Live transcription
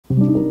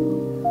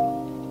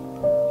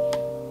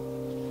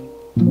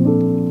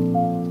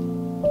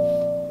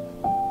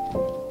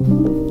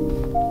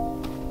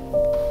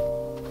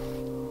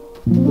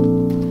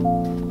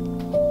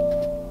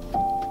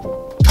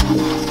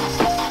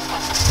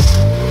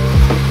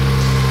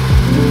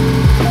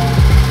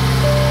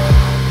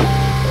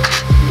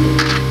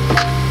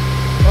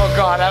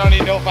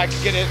I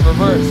could get it in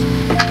reverse.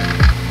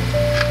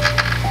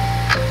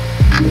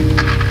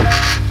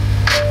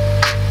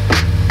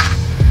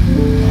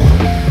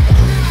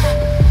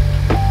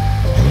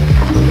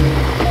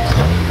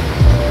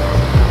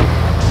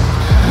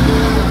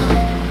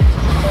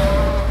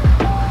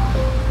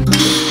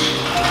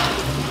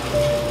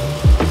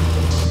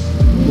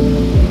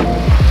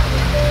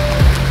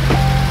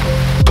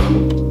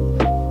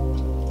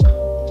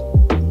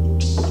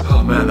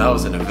 That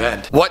was an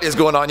event. What is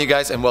going on, you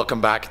guys, and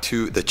welcome back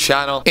to the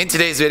channel. In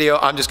today's video,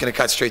 I'm just gonna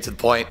cut straight to the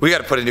point. We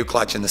gotta put a new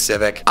clutch in the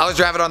Civic. I was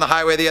driving on the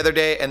highway the other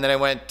day, and then I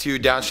went to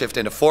downshift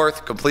into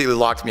fourth, completely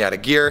locked me out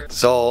of gear.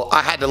 So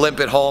I had to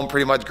limp it home,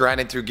 pretty much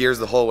grinding through gears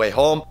the whole way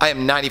home. I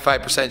am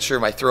 95% sure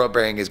my throw-up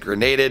bearing is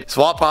grenaded.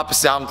 So I'll pop a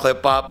sound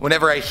clip up.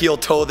 Whenever I heel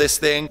toe this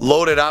thing,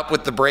 load it up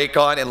with the brake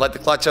on and let the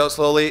clutch out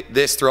slowly,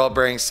 this throw-up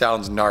bearing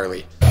sounds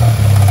gnarly.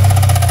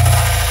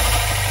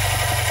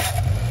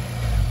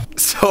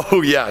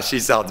 So yeah, she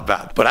sounds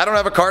bad. But I don't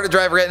have a car to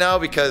drive right now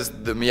because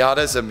the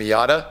Miata's a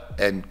Miata,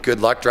 and good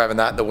luck driving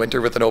that in the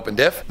winter with an open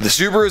diff. The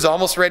Subaru is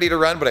almost ready to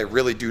run, but I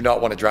really do not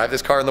want to drive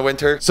this car in the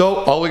winter. So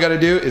all we gotta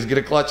do is get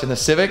a clutch in the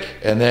Civic,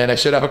 and then I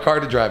should have a car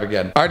to drive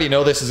again. I already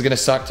know this is gonna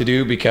suck to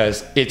do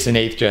because it's an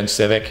 8th gen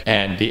Civic,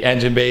 and the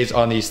engine bays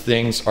on these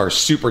things are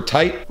super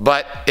tight,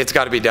 but it's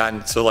gotta be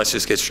done, so let's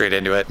just get straight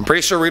into it. I'm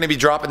pretty sure we're gonna be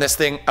dropping this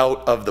thing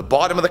out of the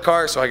bottom of the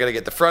car, so I gotta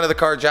get the front of the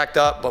car jacked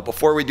up, but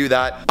before we do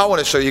that, I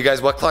wanna show you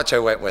guys what clutch I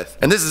went with.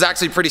 And this is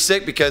actually pretty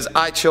sick because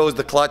I chose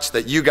the clutch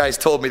that you guys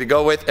told me to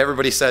go with.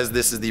 Everybody says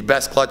this is the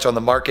best clutch on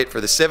the market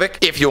for the Civic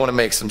if you want to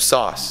make some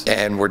sauce.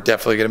 And we're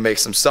definitely going to make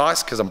some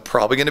sauce because I'm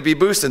probably going to be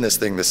boosting this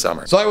thing this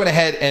summer. So I went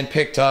ahead and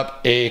picked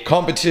up a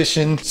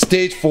competition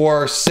stage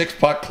 4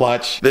 6-puck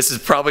clutch. This is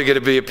probably going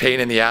to be a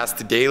pain in the ass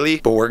to daily,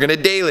 but we're going to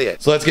daily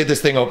it. So let's get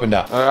this thing opened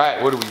up. All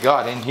right, what do we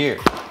got in here?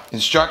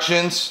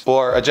 Instructions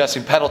for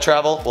adjusting pedal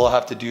travel. We'll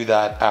have to do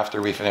that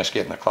after we finish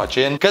getting the clutch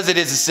in. Because it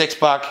is a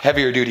 6-puck,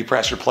 heavier duty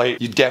pressure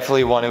plate, you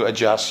definitely want to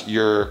adjust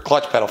your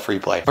clutch pedal free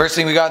play. First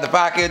thing we got in the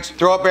package,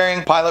 throw-up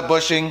bearing, pilot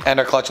bushing, and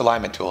our clutch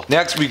alignment tool.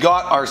 Next, we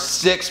got our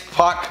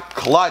 6-puck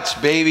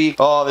clutch, baby.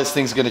 Oh, this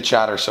thing's gonna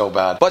chatter so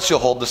bad, but she'll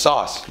hold the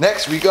sauce.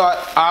 Next, we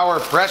got our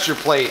pressure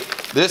plate.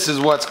 This is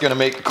what's gonna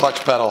make the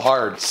clutch pedal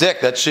hard. Sick,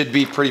 that should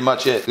be pretty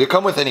much it. Did it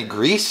come with any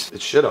grease?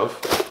 It should have.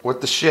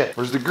 What the shit?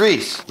 Where's the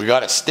grease? We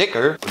got a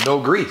sticker, but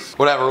no grease.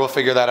 Whatever, we'll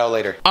figure that out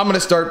later. I'm gonna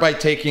start by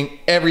taking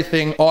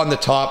everything on the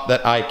top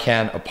that I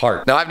can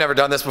apart. Now, I've never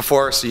done this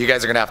before, so you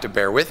guys are gonna have to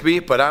bear with me,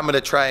 but I'm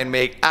gonna try and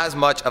make as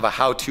much of a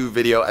how-to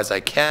video as I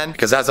can,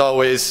 because as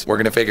always, we're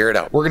gonna figure it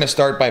out. We're gonna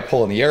start by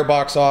pulling the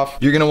airbox off.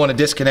 You're gonna wanna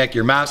disconnect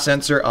your mass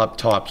sensor up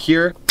top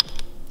here.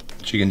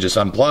 So you can just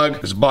unplug.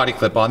 There's a body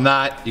clip on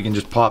that. You can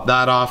just pop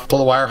that off. Pull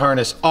the wire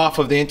harness off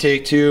of the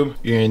intake tube.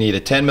 You're gonna need a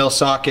 10 mil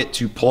socket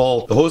to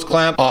pull the hose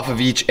clamp off of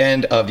each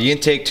end of the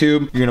intake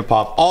tube. You're gonna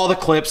pop all the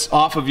clips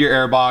off of your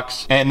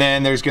airbox, and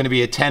then there's gonna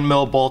be a 10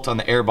 mil bolt on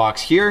the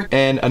airbox here,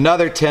 and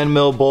another 10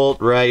 mil bolt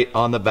right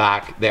on the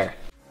back there.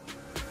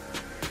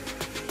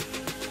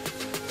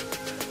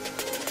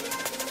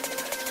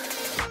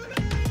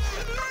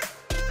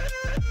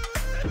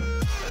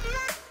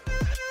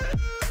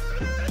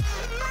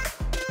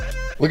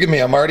 Look at me,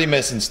 I'm already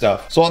missing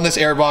stuff. So on this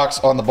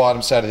airbox, on the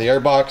bottom side of the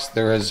airbox,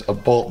 there is a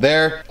bolt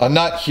there, a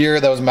nut here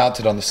that was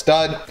mounted on the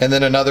stud, and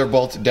then another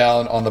bolt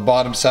down on the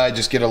bottom side.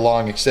 Just get a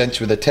long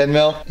extension with a 10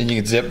 mil, and you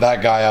can zip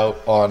that guy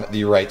out on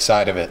the right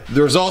side of it.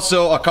 There's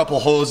also a couple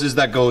hoses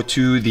that go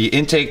to the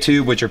intake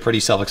tube, which are pretty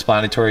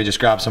self-explanatory.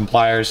 Just grab some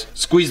pliers,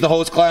 squeeze the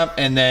hose clamp,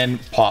 and then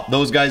pop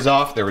those guys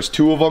off. There was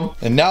 2 of them.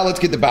 And now let's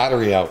get the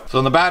battery out. So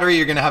on the battery,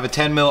 you're gonna have a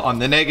 10 mil on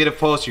the negative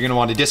post. You're gonna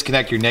want to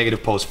disconnect your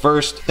negative post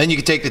first. Then you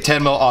can take the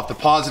 10 mil off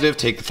the positive,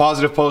 take the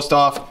positive post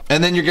off,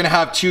 and then you're gonna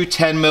have 2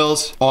 10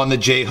 mils on the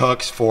J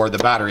hooks for the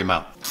battery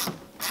mount.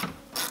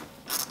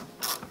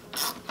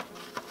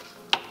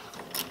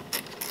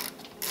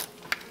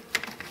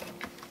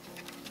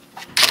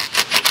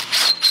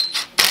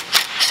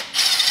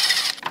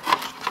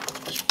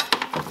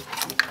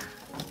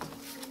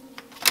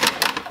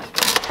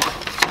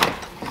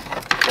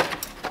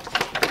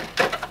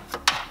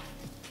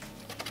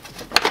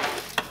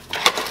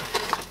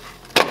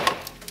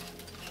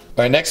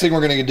 All right, next thing we're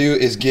gonna do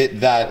is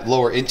get that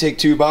lower intake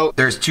tube out.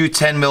 There's 2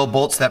 10 mil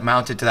bolts that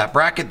mounted to that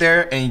bracket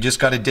there, and you just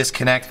gotta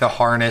disconnect the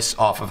harness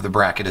off of the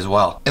bracket as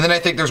well. And then I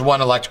think there's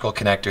 1 electrical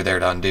connector there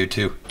to undo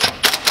too.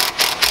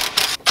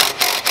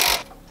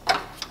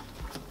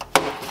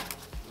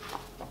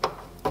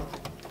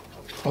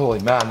 Holy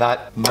man,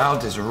 that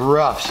mount is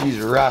rough. She's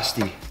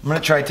rusty. I'm gonna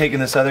try taking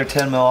this other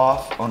 10 mil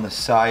off on the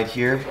side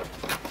here.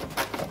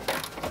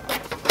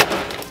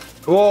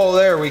 Oh,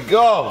 there we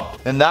go.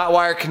 And that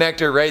wire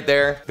connector right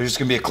there, there's just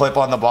gonna be a clip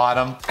on the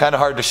bottom. Kind of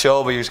hard to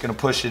show, but you're just gonna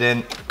push it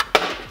in.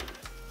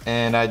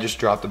 And I just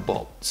dropped a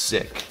bolt.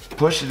 Sick.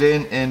 Push it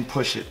in and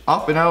push it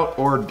up and out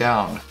or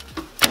down.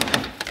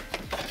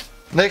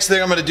 Next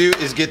thing I'm gonna do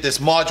is get this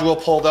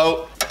module pulled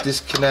out.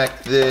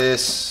 Disconnect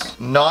this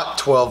not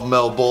 12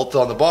 mil bolt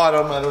on the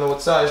bottom. I don't know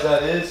what size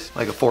that is.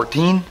 Like a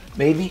 14,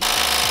 maybe.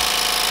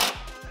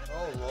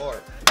 Oh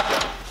Lord.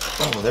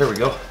 Oh Oh, there we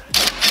go.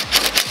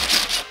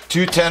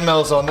 2 10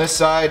 mils on this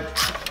side.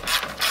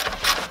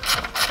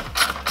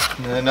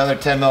 And then another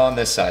 10 mil on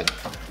this side.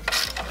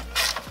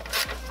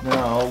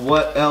 Now,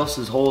 what else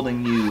is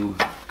holding you?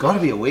 Gotta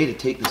be a way to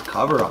take this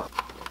cover off.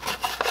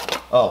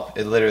 Oh,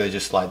 it literally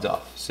just slides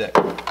off. Sick.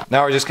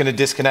 Now we're just gonna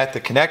disconnect the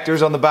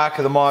connectors on the back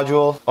of the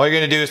module. All you're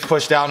gonna do is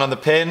push down on the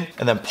pin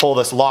and then pull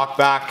this lock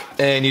back,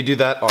 and you do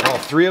that on all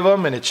 3 of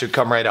them and it should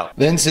come right out.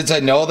 Then since I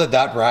know that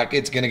that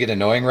bracket's gonna get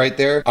annoying right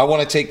there, I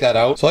wanna take that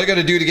out. So all I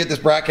gotta do to get this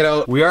bracket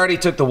out, we already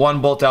took the 1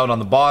 bolt out on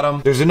the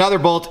bottom. There's another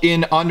bolt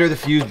in under the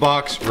fuse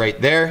box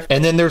right there.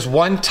 And then there's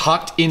one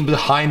tucked in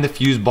behind the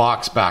fuse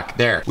box back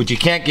there, which you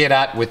can't get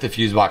at with the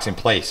fuse box in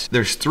place.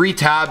 There's 3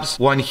 tabs.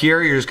 One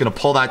here, you're just gonna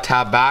pull that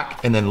tab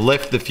back and then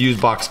lift the fuse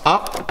box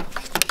up,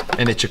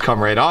 and it should come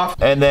right off.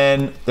 And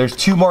then there's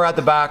 2 more at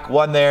the back,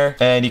 1 there,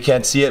 and you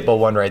can't see it, but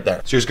 1 right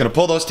there. So you're just gonna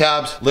pull those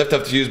tabs, lift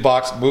up the fuse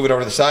box, move it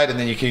over to the side, and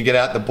then you can get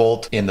at the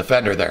bolt in the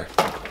fender there.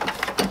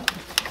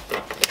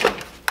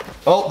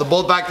 Oh, the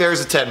bolt back there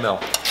is a 10 mil.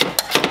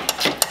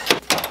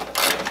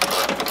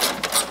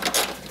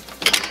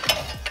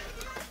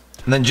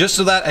 And then just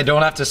so that I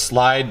don't have to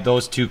slide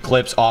those 2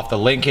 clips off the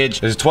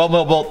linkage, there's a 12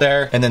 mil bolt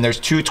there, and then there's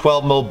 2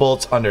 12 mil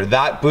bolts under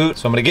that boot.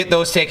 So I'm gonna get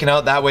those taken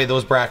out, that way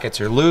those brackets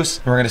are loose.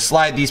 And we're gonna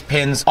slide these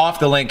pins off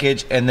the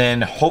linkage, and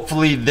then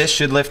hopefully this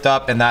should lift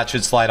up and that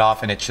should slide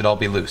off and it should all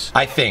be loose.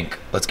 I think.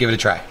 Let's give it a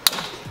try.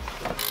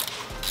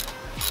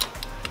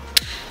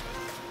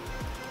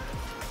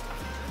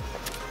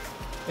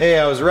 Hey,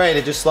 I was right,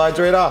 it just slides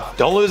right off.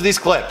 Don't lose these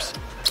clips.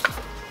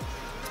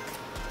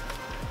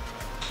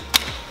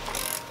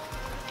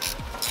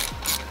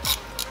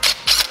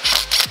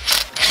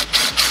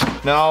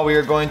 Now we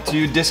are going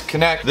to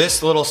disconnect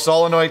this little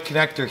solenoid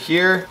connector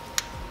here.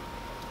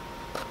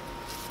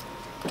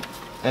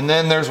 And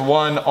then there's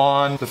one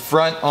on the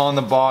front on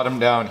the bottom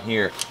down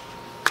here.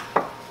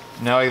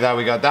 Now that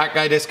we got that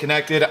guy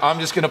disconnected,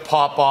 I'm just gonna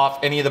pop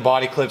off any of the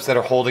body clips that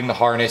are holding the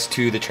harness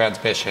to the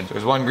transmission.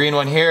 There's one green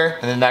one here,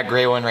 and then that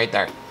gray one right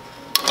there.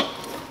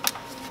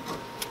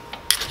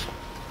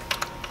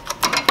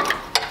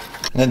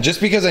 And then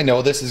just because I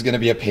know this is gonna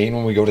be a pain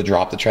when we go to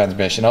drop the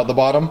transmission out the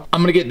bottom,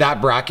 I'm gonna get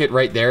that bracket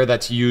right there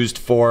that's used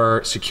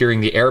for securing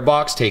the air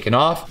box taken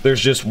off.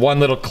 There's just 1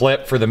 little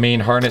clip for the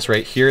main harness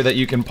right here that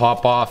you can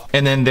pop off.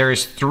 And then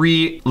there's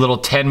 3 little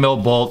 10 mil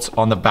bolts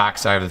on the back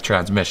side of the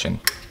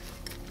transmission.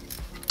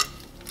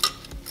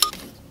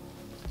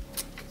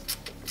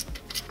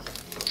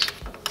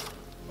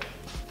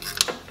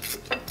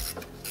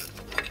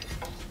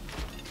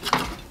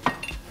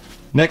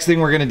 Next thing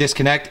we're gonna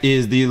disconnect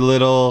is the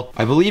little,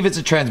 I believe it's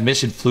a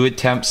transmission fluid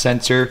temp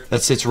sensor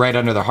that sits right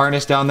under the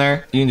harness down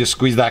there. You can just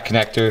squeeze that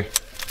connector,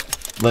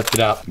 lift it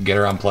up, get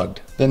her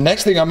unplugged. The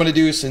next thing I'm gonna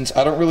do, since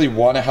I don't really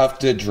wanna have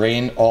to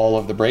drain all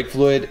of the brake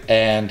fluid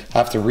and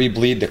have to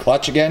re-bleed the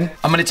clutch again,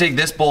 I'm gonna take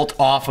this bolt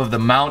off of the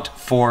mount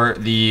for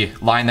the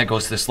line that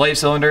goes to the slave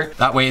cylinder.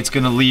 That way it's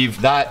gonna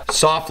leave that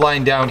soft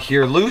line down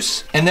here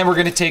loose. And then we're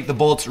gonna take the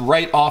bolts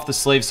right off the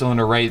slave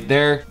cylinder right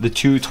there, the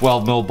 2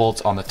 12 mil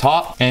bolts on the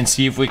top, and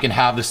see if we can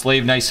have the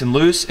slave nice and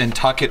loose and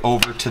tuck it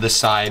over to the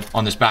side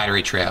on this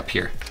battery tray up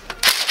here.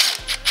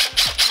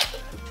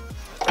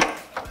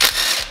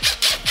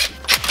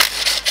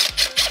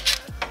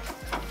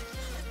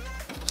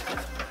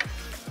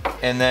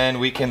 And then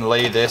we can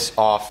lay this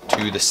off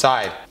to the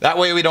side. That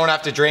way we don't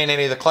have to drain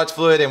any of the clutch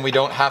fluid and we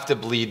don't have to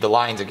bleed the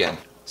lines again.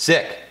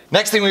 Sick.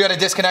 Next thing we gotta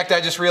disconnect, I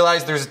just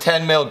realized there's a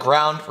 10 mil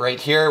ground right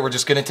here. We're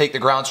just gonna take the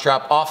ground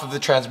strap off of the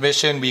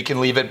transmission. We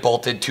can leave it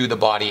bolted to the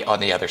body on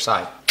the other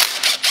side.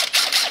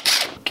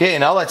 Okay,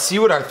 now let's see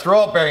what our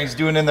throw-up bearing's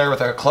doing in there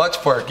with our clutch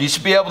fork. You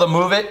should be able to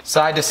move it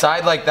side to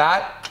side like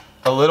that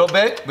a little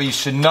bit, but you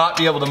should not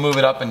be able to move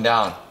it up and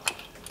down.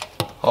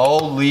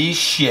 Holy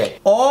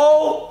shit.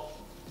 Oh!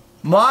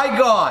 My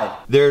God.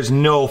 There's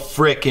no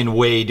frickin'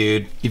 way,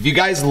 dude. If you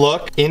guys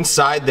look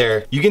inside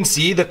there, you can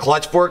see the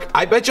clutch fork.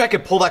 I bet you I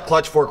could pull that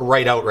clutch fork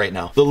right out right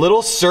now. The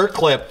little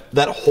circlip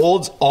that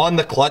holds on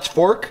the clutch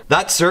fork,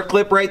 that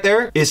circlip right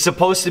there is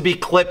supposed to be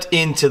clipped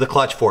into the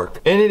clutch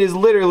fork. And it is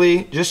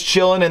literally just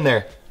chilling in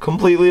there,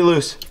 completely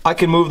loose. I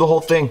can move the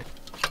whole thing.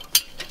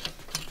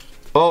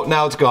 Oh,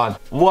 now it's gone.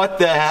 What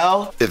the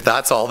hell? If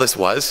that's all this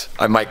was,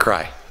 I might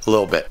cry. A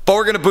little bit. But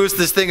we're gonna boost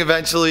this thing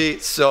eventually,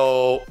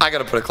 so I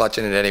gotta put a clutch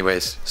in it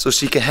anyways, so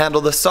she can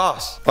handle the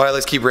sauce. All right,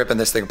 let's keep ripping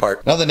this thing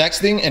apart. Now the next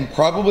thing, and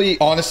probably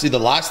honestly the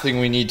last thing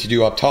we need to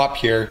do up top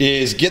here,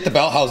 is get the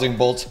belt housing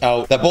bolts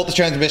out that bolt the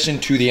transmission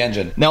to the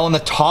engine. Now on the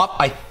top,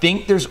 I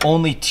think there's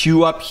only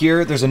 2 up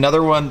here. There's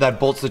another one that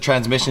bolts the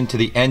transmission to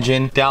the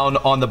engine down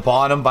on the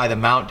bottom by the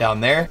mount down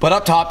there. But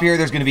up top here,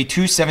 there's gonna be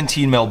 2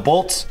 17 mil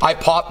bolts. I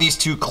popped these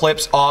 2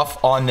 clips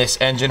off on this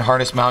engine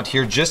harness mount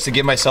here just to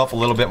give myself a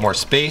little bit more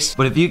space.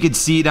 But if you could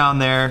see down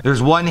there,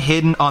 there's one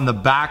hidden on the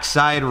back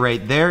side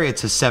right there.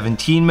 It's a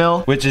 17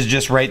 mil, which is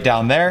just right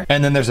down there.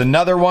 And then there's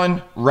another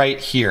one right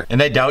here.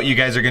 And I doubt you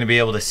guys are gonna be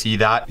able to see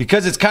that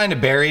because it's kind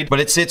of buried, but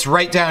it sits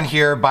right down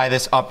here by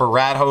this upper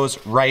rad hose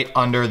right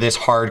under this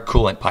hard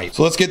coolant pipe.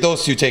 So let's get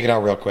those 2 taken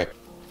out real quick.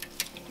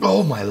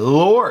 Oh my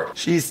Lord,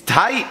 she's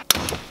tight.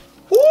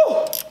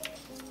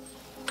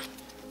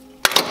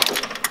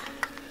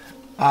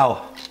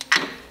 Ow.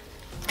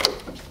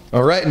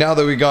 All right, now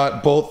that we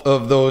got both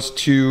of those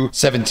two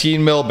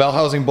 17 mil bell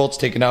housing bolts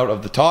taken out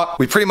of the top,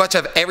 we pretty much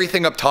have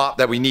everything up top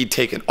that we need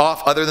taken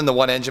off other than the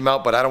one engine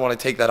mount, but I don't want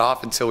to take that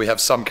off until we have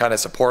some kind of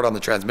support on the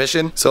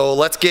transmission. So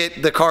let's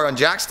get the car on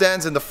jack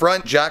stands in the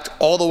front, jacked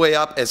all the way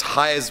up as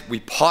high as we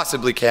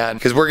possibly can,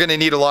 because we're gonna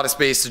need a lot of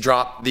space to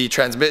drop the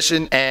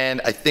transmission,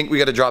 and I think we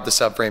gotta drop the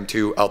subframe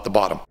too out the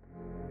bottom.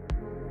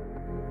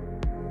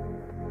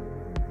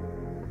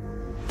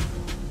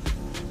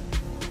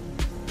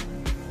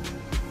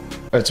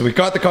 All right, so we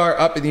got the car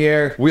up in the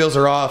air, wheels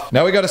are off.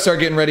 Now we got to start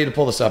getting ready to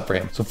pull the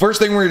subframe. So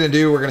first thing we're going to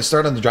do, we're going to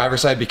start on the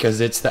driver's side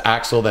because it's the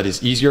axle that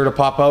is easier to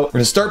pop out. We're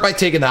going to start by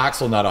taking the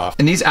axle nut off.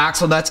 And these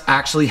axle nuts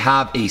actually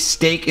have a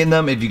stake in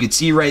them. If you could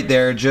see right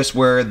there, just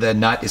where the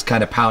nut is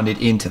kind of pounded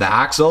into the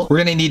axle, we're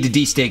going to need to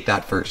de-stake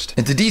that first.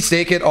 And to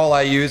de-stake it, all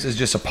I use is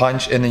just a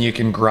punch, and then you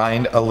can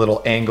grind a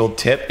little angled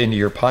tip into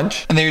your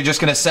punch. And then you're just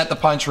going to set the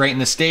punch right in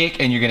the stake,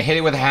 and you're going to hit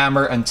it with a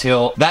hammer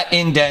until that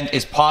indent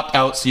is popped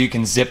out so you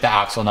can zip the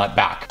axle nut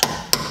back.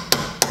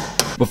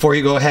 Before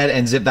you go ahead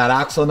and zip that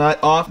axle nut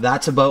off,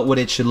 that's about what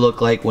it should look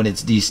like when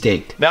it's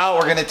de-staked. Now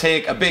we're gonna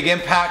take a big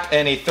impact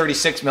and a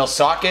 36 mil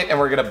socket, and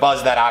we're gonna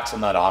buzz that axle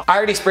nut off. I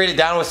already sprayed it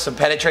down with some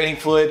penetrating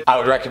fluid. I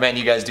would recommend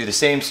you guys do the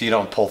same so you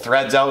don't pull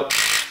threads out.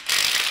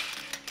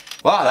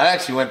 Wow, that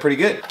actually went pretty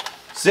good.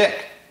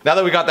 Sick. Now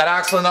that we got that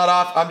axle nut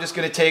off, I'm just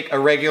gonna take a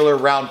regular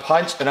round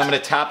punch, and I'm gonna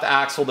tap the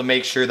axle to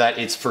make sure that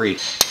it's free.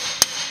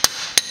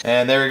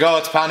 And there we go,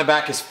 it's pounded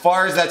back as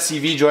far as that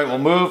CV joint will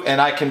move,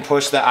 and I can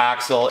push the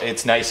axle.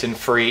 It's nice and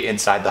free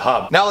inside the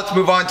hub. Now let's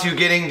move on to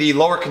getting the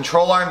lower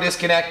control arm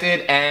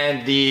disconnected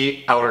and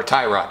the outer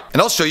tie rod.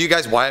 And I'll show you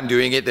guys why I'm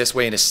doing it this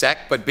way in a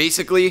sec, but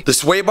basically the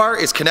sway bar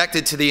is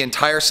connected to the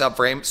entire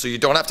subframe, so you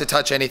don't have to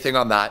touch anything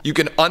on that. You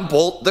can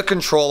unbolt the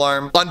control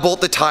arm,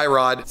 unbolt the tie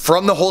rod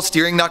from the whole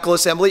steering knuckle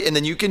assembly, and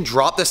then you can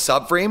drop the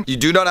subframe. You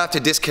do not have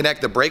to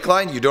disconnect the brake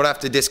line. You don't have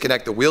to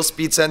disconnect the wheel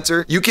speed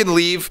sensor. You can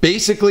leave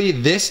basically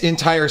this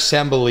entire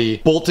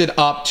assembly bolted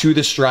up to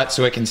the strut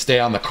so it can stay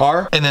on the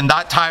car. And then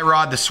that tie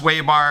rod, the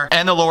sway bar,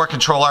 and the lower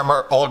control arm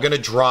are all gonna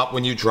drop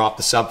when you drop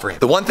the subframe.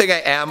 The one thing I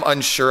am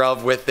unsure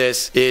of with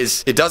this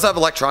is it does have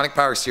electronic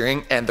power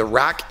steering, and the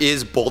rack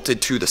is bolted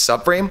to the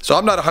subframe. So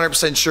I'm not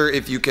 100% sure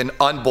if you can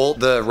unbolt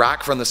the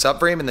rack from the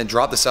subframe and then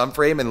drop the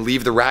subframe and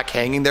leave the rack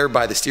hanging there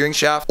by the steering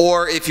shaft,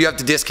 or if you have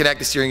to disconnect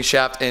the steering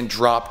shaft and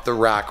drop the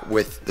rack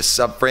with the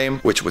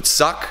subframe, which would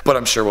suck, but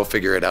I'm sure we'll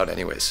figure it out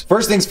anyways.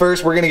 First things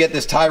first, we're gonna get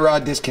this tie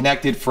rod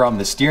disconnected from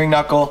the steering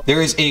knuckle.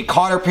 There is a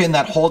cotter pin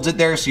that holds it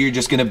there, so you're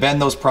just gonna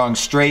bend those prongs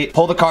straight,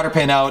 pull the cotter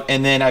pin out,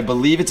 and then I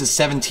believe it's a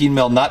 17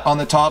 mil nut on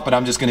the top, but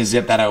I'm just gonna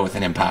zip that out with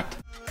an impact.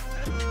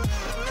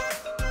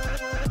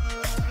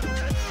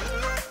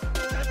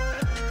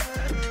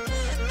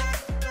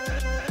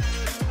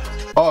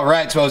 All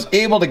right, so I was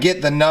able to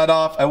get the nut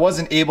off. I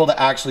wasn't able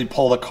to actually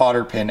pull the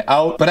cotter pin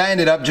out, but I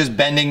ended up just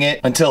bending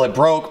it until it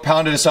broke,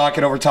 pounded a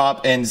socket over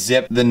top, and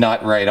zipped the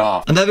nut right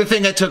off. Another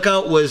thing I took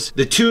out was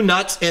the two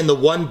nuts and the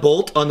one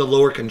bolt on the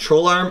lower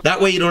control arm.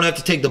 That way you don't have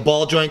to take the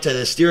ball joint to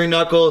the steering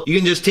knuckle. You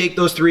can just take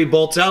those three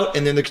bolts out,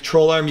 and then the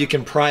control arm you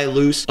can pry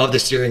loose of the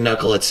steering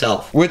knuckle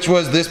itself, which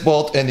was this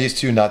bolt and these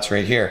two nuts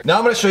right here. Now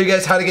I'm gonna show you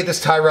guys how to get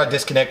this tie rod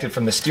disconnected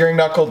from the steering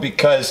knuckle,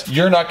 because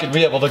you're not gonna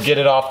be able to get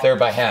it off there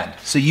by hand.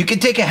 So you can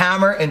take a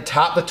hammer and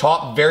tap the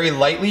top very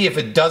lightly. If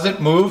it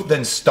doesn't move,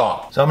 then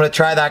stop. So I'm gonna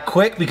try that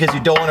quick because you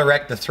don't wanna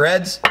wreck the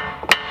threads.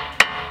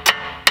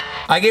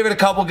 I gave it a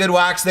couple good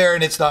whacks there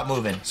and it's not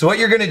moving. So what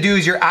you're gonna do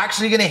is you're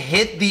actually gonna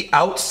hit the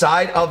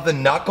outside of the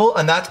knuckle,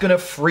 and that's gonna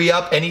free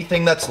up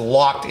anything that's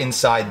locked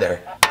inside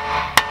there.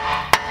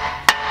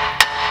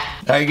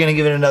 Now you're gonna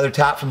give it another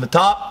tap from the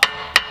top.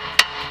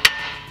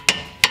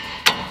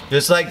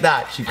 Just like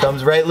that, she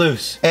comes right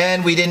loose.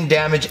 And we didn't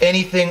damage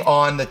anything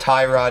on the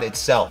tie rod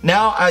itself.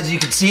 Now, as you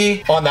can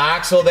see on the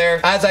axle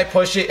there, as I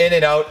push it in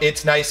and out,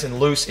 it's nice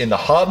and loose in the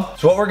hub.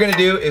 So what we're gonna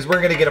do is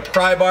we're gonna get a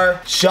pry bar,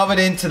 shove it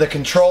into the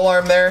control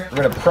arm there.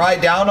 We're gonna pry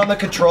down on the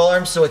control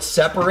arm so it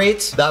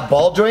separates that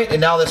ball joint,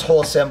 and now this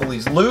whole assembly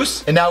is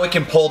loose, and now we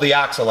can pull the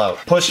axle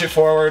out. Push it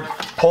forward,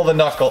 pull the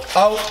knuckle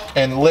out,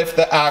 and lift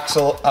the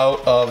axle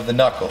out of the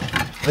knuckle.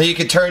 Then you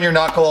can turn your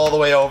knuckle all the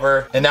way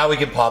over, and now we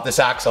can pop this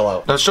axle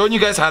out. Now showing you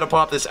guys how to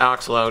pop this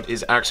axle out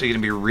is actually gonna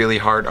be really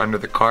hard under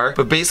the car,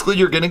 but basically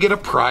you're gonna get a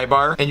pry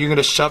bar and you're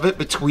gonna shove it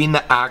between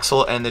the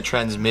axle and the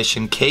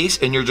transmission case,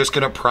 and you're just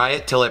gonna pry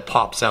it till it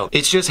pops out.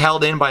 It's just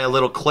held in by a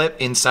little clip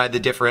inside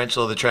the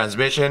differential of the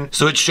transmission,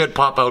 so it should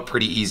pop out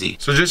pretty easy.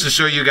 So just to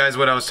show you guys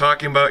what I was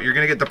talking about, you're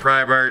gonna get the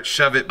pry bar,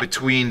 shove it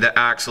between the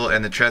axle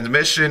and the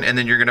transmission, and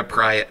then you're gonna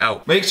pry it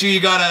out. Make sure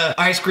you got an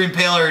ice cream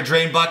pail or a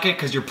drain bucket,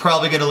 because you're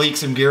probably gonna leak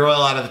some gear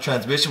oil out of the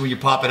transmission when you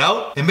pop it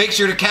out. And make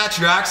sure to catch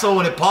your axle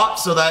when it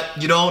pops so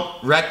that you don't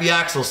wreck the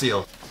axle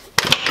seal.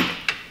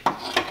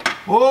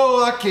 Whoa,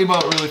 that came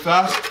out really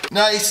fast.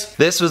 Nice.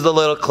 This was the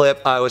little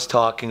clip I was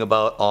talking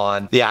about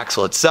on the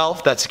axle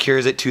itself that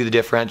secures it to the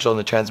differential and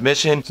the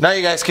transmission. So now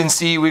you guys can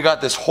see we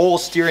got this whole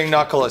steering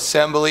knuckle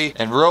assembly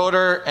and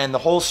rotor and the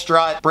whole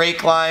strut,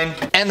 brake line,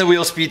 and the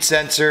wheel speed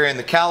sensor and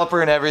the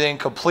caliper and everything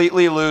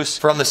completely loose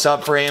from the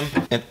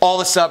subframe. And all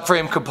the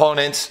subframe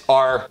components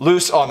are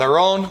loose on their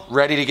own,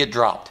 ready to get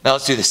dropped. Now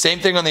let's do the same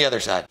thing on the other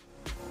side.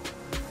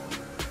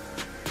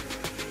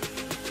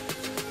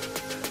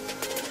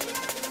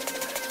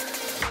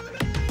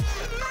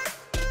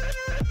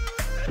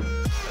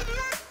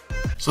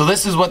 So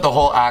this is what the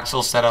whole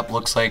axle setup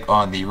looks like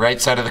on the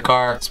right side of the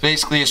car. It's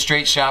basically a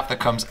straight shaft that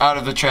comes out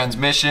of the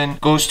transmission,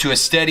 goes to a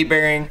steady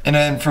bearing, and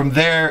then from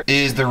there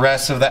is the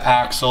rest of the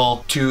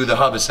axle to the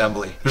hub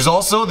assembly. There's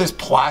also this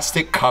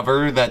plastic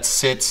cover that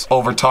sits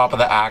over top of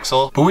the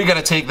axle, but we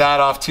gotta take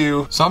that off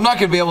too. So I'm not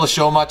gonna be able to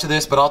show much of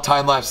this, but I'll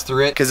time lapse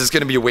through it because it's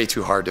gonna be way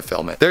too hard to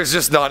film it. There's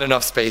just not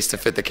enough space to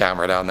fit the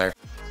camera down there.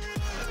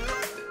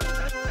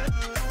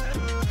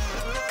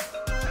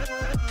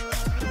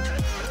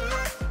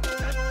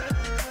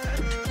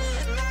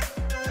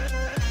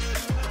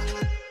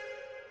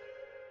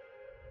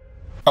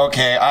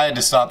 Okay, I had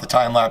to stop the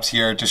time lapse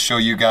here to show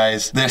you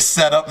guys the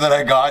setup that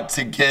I got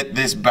to get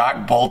this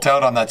back bolt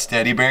out on that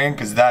steady bearing,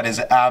 because that is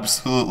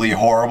absolutely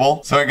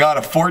horrible. So I got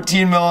a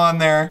 14 mil on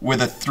there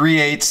with a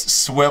 3/8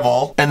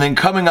 swivel, and then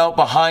coming out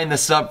behind the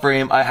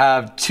subframe I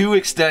have 2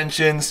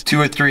 extensions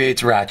to a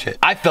 3/8 ratchet.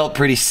 I felt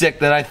pretty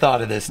sick that I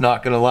thought of this,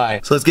 not gonna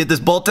lie. So let's get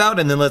this bolt out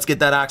and then let's get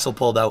that axle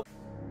pulled out.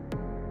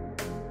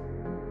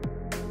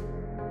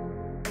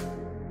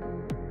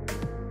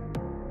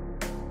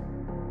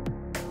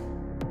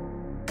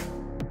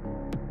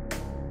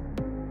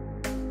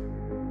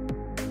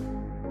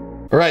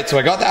 Alright, so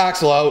I got the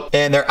axle out,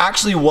 and there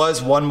actually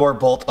was one more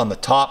bolt on the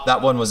top.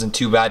 That one wasn't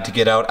too bad to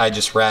get out. I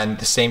just ran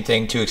the same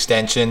thing, 2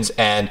 extensions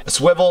and a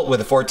swivel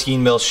with a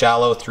 14 mil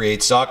shallow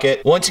 3/8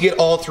 socket. Once you get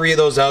all 3 of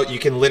those out, you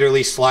can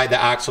literally slide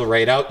the axle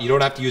right out. You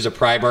don't have to use a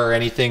pry bar or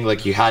anything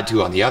like you had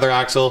to on the other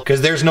axle, because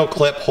there's no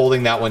clip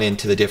holding that one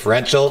into the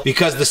differential,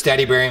 because the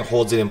steady bearing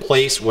holds it in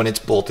place when it's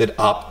bolted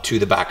up to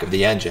the back of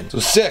the engine. So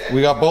sick,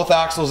 we got both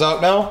axles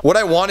out now. What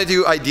I want to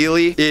do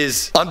ideally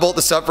is unbolt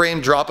the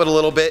subframe, drop it a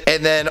little bit,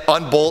 and then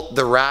unbolt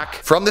the rack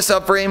from the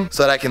subframe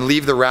so that I can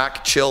leave the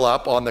rack chill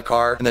up on the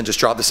car and then just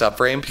drop the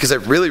subframe, because I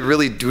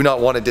really do not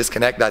want to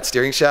disconnect that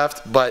steering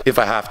shaft, but if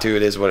I have to,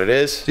 it is what it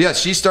is. So yeah,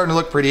 she's starting to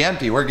look pretty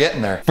empty. We're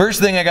getting there.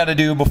 First thing I got to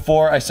do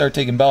before I start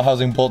taking bell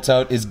housing bolts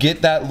out is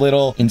get that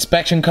little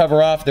inspection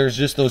cover off. There's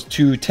just those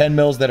 2 10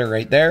 mils that are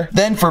right there.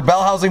 Then for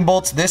bell housing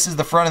bolts, this is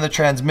the front of the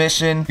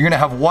transmission. You're gonna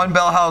have one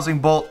bell housing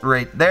bolt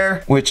right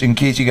there, which in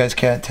case you guys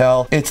can't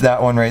tell, it's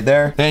that one right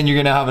there. Then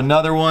you're gonna have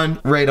another one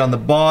right on the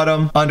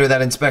bottom under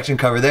that inspection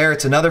cover there.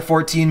 It's another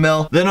 14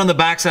 mil. Then on the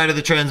back side of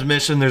the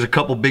transmission, there's a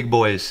couple big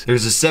boys.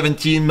 There's a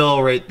 17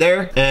 mil right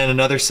there and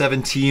another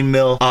 17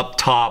 mil up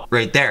top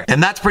right there.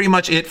 And that's pretty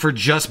much it for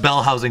just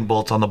bell housing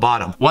bolts on the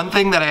bottom. One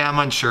thing that I am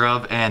unsure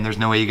of, and there's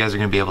no way you guys are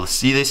gonna be able to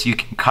see this, you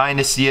can kind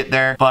of see it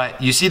there,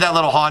 but you see that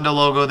little Honda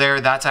logo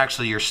there? That's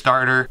actually your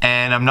starter.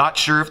 And I'm not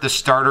sure if the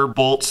starter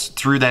bolts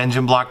through the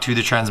engine block to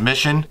the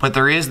transmission, but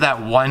there is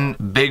that one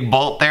big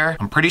bolt there.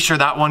 I'm pretty sure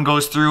that one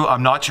goes through.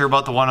 I'm not sure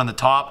about the one on the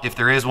top. If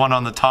there is one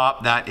on the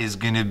top, that is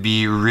gonna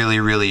be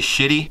really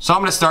shitty. So I'm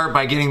gonna start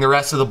by getting the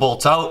rest of the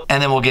bolts out,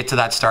 and then we'll get to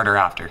that starter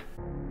after.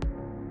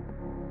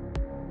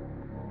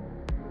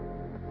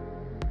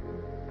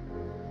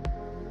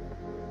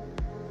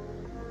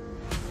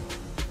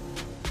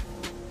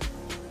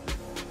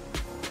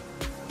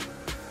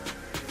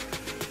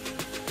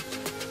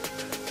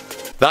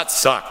 That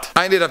sucked.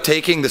 I ended up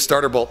taking the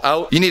starter bolt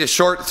out. You need a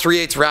short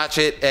 3/8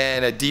 ratchet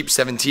and a deep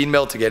 17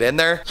 mil to get in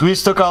there. So we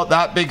just took out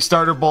that big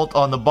starter bolt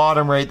on the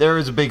bottom right there.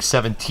 Is a big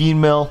 17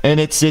 mil, and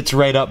it sits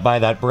right up by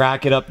that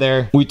bracket up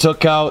there. We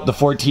took out the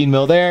 14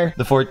 mil there,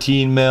 the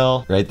 14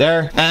 mil right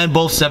there, and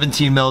both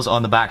 17 mils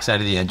on the back side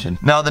of the engine.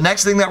 Now the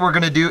next thing that we're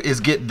gonna do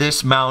is get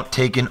this mount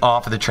taken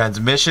off of the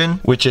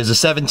transmission, which is a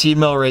 17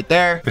 mil right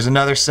there. There's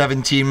another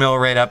 17 mil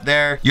right up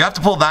there. You have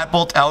to pull that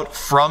bolt out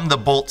from the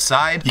bolt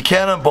side. You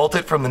can't unbolt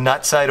it from the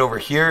nut side over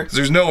here.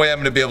 There's no way I'm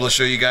gonna be able to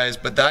show you guys,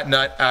 but that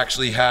nut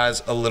actually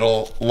has a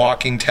little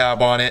locking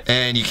tab on it,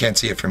 and you can't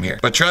see it from here.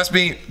 But trust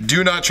me,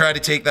 do not try to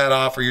take that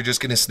off or you're just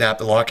gonna snap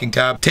the locking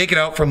tab. Take it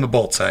out from the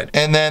bolt side.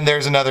 And then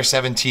there's another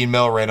 17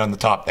 mil right on the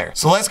top there.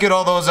 So let's get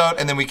all those out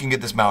and then we can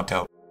get this mount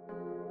out.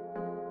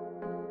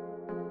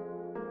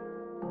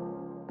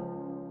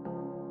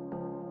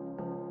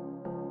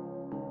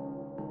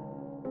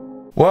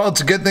 Well,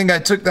 it's a good thing I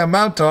took that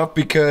mount off,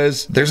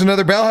 because there's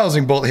another bell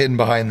housing bolt hidden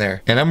behind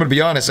there. And I'm gonna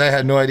be honest, I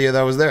had no idea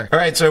that was there. All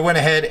right, so I went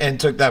ahead and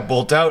took that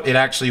bolt out. It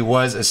actually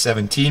was a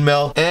 17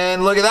 mil.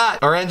 And look at that.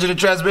 Our engine and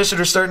transmission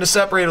are starting to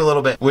separate a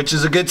little bit, which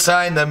is a good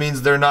sign. That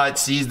means they're not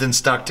seized and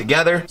stuck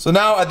together. So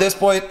now at this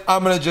point,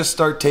 I'm gonna just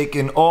start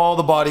taking all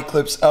the body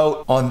clips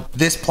out on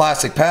this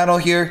plastic panel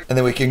here. And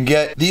then we can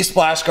get these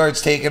splash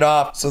guards taken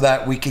off so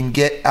that we can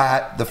get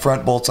at the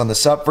front bolts on the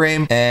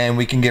subframe and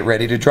we can get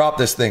ready to drop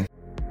this thing.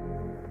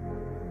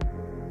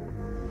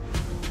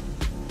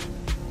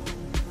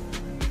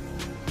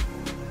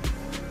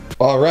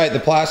 All right, the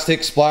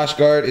plastic splash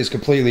guard is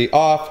completely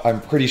off.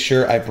 I'm pretty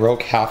sure I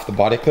broke half the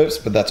body clips,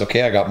 but that's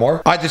okay, I got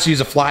more. I just use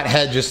a flat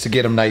head just to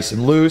get them nice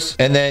and loose.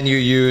 And then you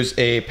use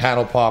a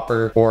panel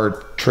popper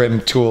or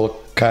trim tool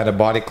kind of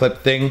body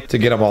clip thing to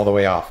get them all the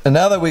way off. And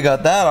now that we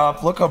got that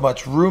off, look how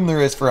much room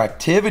there is for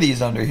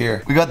activities under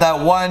here. We got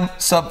that one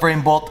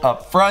subframe bolt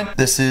up front.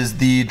 This is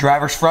the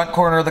driver's front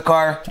corner of the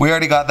car. We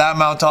already got that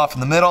mount off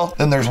in the middle.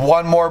 Then there's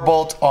one more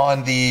bolt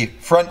on the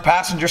front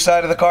passenger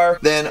side of the car.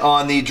 Then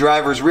on the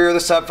driver's rear of the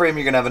subframe,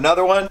 you're gonna have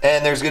another one.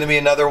 And there's gonna be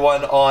another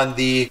one on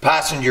the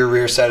passenger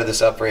rear side of the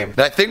subframe.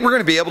 And I think we're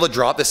gonna be able to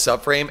drop the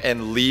subframe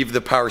and leave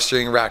the power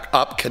steering rack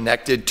up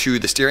connected to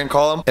the steering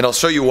column. And I'll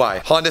show you why.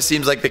 Honda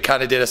seems like they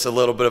kind of did us a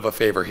little bit of a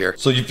favor here.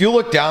 So if you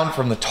look down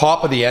from the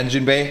top of the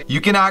engine bay, you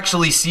can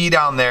actually see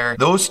down there,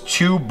 those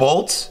two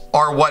bolts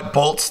are what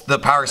bolts the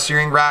power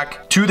steering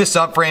rack to the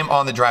subframe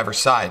on the driver's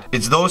side.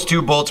 It's those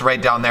two bolts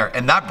right down there.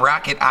 And that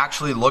bracket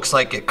actually looks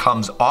like it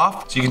comes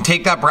off. So you can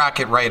take that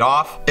bracket right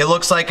off. It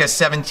looks like a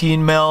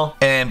 17 mil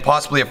and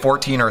possibly a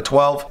 14 or a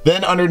 12.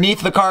 Then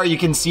underneath the car, you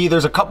can see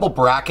there's a couple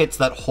brackets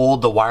that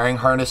hold the wiring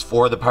harness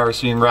for the power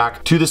steering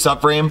rack to the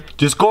subframe.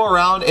 Just go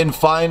around and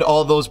find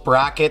all those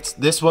brackets.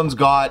 This one's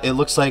got, it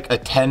looks like a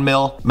 10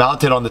 mil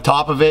mounted on the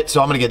top of it.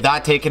 So I'm gonna get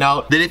that taken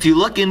out. Then if you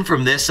look in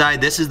from this side,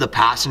 this is the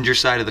passenger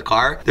side of the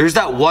car. There's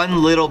that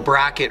one little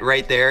bracket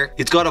right there.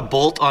 It's got a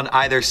bolt on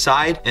either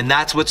side, and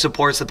that's what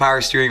supports the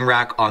power steering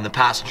rack on the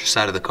passenger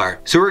side of the car.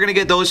 So we're gonna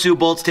get those two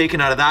bolts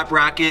taken out of that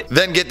bracket,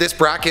 then get this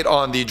bracket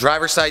on the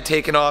driver's side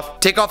taken off,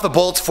 take off the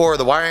bolts for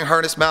the wiring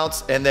harness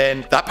mounts, and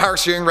then that power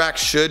steering rack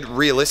should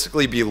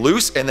realistically be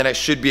loose, and then I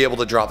should be able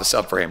to drop the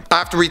subframe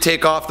after we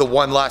take off the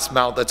one last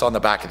mount that's on the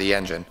back of the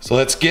engine. So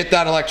let's get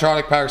that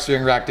electronic power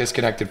steering rack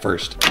disconnected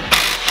first.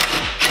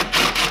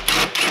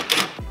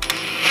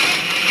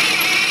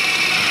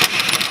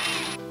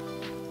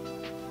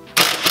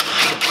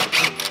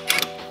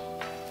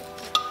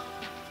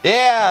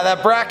 Yeah,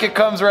 that bracket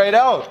comes right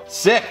out.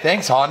 Sick,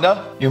 thanks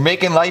Honda. You're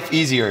making life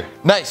easier.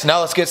 Nice, now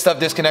let's get stuff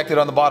disconnected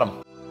on the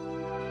bottom.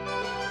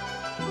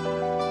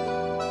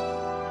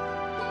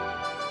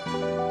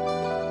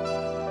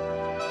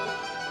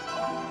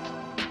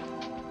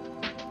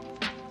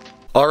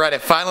 Alright, I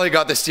finally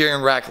got the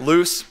steering rack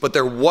loose, but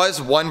there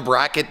was one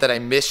bracket that I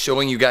missed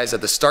showing you guys at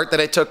the start that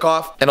I took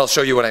off, and I'll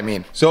show you what I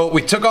mean. So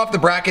we took off the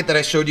bracket that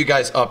I showed you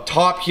guys up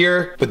top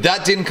here, but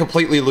that didn't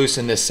completely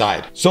loosen this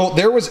side. So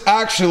there was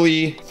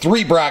actually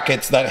 3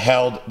 brackets that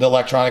held the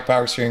electronic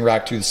power steering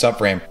rack to the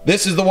subframe.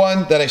 This is the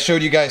one that I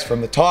showed you guys from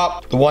the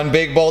top, the one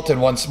big bolt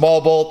and one small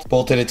bolt,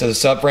 bolted it to the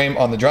subframe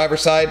on the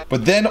driver's side.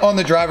 But then on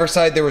the driver's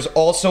side, there was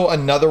also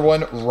another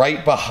one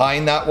right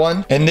behind that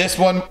one, and this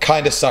one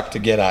kind of sucked to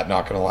get at,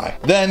 not gonna lie.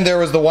 Then there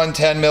was the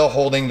 110 mil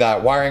holding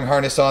that wiring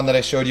harness on that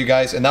I showed you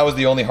guys, and that was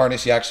the only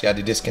harness you actually had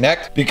to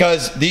disconnect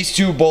because these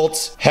 2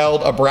 bolts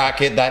held a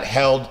bracket that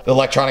held the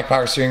electronic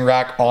power steering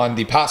rack on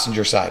the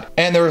passenger side.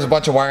 And there was a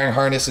bunch of wiring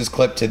harnesses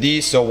clipped to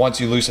these, so once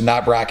you loosen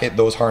that bracket,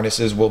 those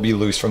harnesses will be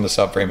loose from the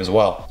subframe as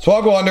well. So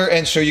I'll go under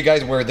and show you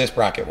guys where this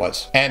bracket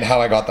was and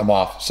how I got them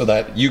off so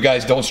that you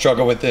guys don't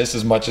struggle with this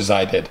as much as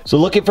I did. So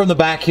looking from the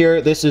back here,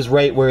 this is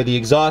right where the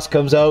exhaust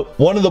comes out.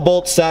 One of the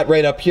bolts sat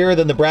right up here,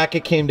 then the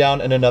bracket came down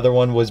and another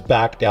one was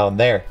back down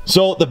there.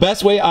 So the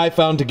best way I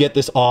found to get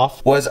this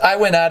off was I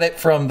went at it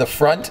from the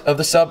front of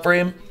the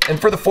subframe. And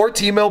for the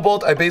 14 mil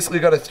bolt, I basically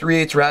got a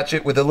 3/8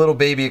 ratchet with a little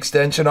baby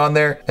extension on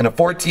there and a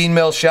 14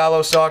 mil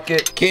shallow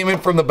socket. Came in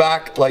from the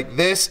back like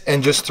this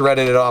and just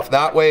threaded it off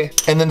that way.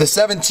 And then the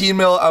 17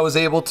 mil, I was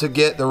able to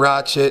get the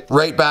ratchet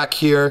right back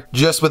here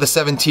just with a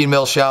 17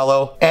 mil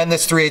shallow and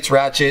this 3/8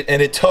 ratchet.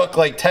 And it took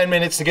like 10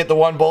 minutes to get the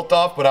one bolt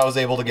off, but I was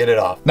able to get it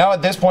off. Now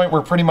at this point,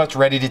 we're pretty much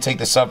ready to take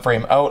the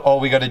subframe out.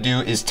 All we got to do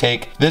is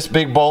take this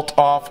big bolt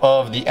off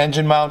of the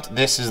engine mount.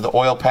 This is the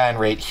oil pan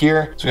right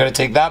here. So we got to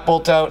take that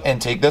bolt out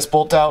and take this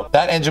bolt out.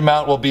 That engine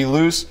mount will be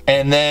loose,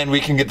 and then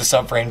we can get the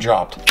subframe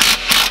dropped.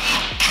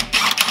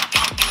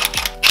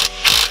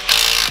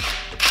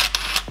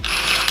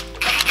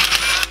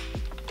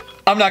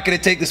 I'm not going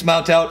to take this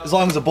mount out. As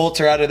long as the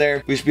bolts are out of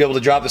there, we should be able to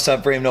drop the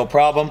subframe no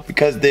problem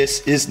because this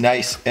is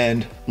nice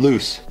and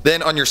loose.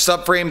 Then on your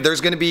subframe,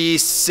 there's going to be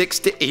 6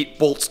 to 8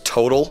 bolts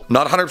total.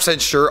 Not 100%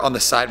 sure on the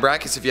side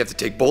brackets if you have to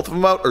take both of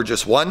them out or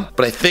just one,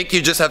 but I think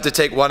you just have to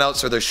take one out,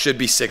 so there should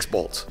be 6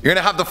 bolts. You're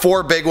going to have the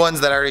 4 big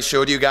ones that I already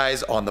showed you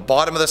guys on the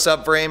bottom of the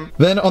subframe.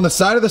 Then on the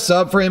side of the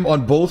subframe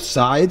on both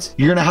sides,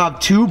 you're going to have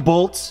 2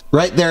 bolts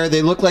right there.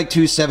 They look like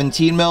 2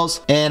 17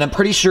 mils, and I'm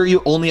pretty sure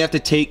you only have to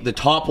take the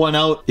top one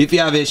out. If you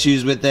have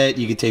issues with it,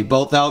 you can take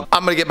both out.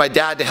 I'm gonna get my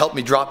dad to help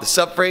me drop the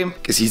subframe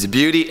because he's a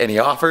beauty and he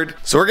offered.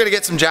 So we're gonna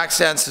get some jack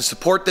stands to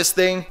support this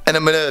thing, and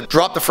I'm gonna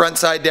drop the front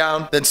side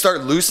down, then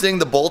start loosening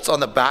the bolts on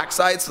the back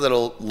side so that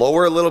it'll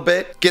lower a little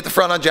bit, get the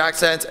front on jack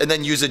stands, and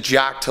then use a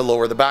jack to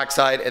lower the back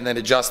side, and then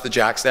adjust the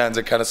jack stands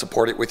and kind of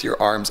support it with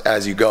your arms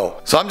as you go.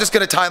 So I'm just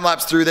gonna time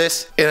lapse through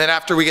this, and then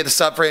after we get the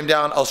subframe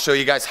down, I'll show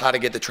you guys how to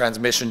get the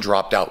transmission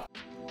dropped out.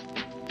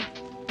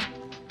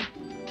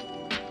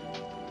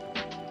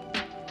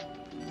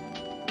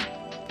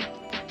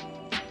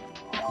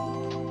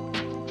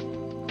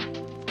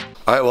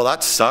 All right, well,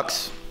 that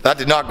sucks. That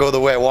did not go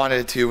the way I wanted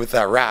it to with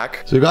that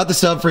rack. So we got the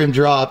subframe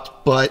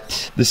dropped,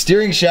 but the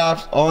steering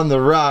shaft on the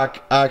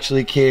rack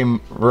actually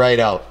came right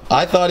out.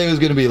 I thought it was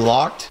gonna be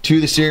locked to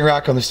the steering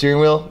rack on the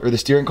steering wheel or the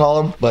steering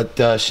column,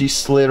 but she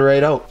slid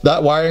right out.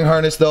 That wiring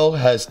harness though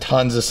has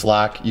tons of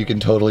slack. You can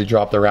totally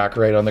drop the rack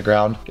right on the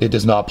ground. It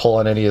does not pull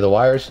on any of the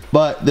wires,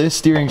 but this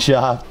steering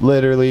shaft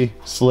literally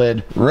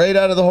slid right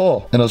out of the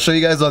hole. And I'll show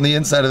you guys on the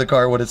inside of the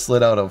car what it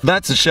slid out of.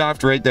 That's the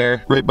shaft right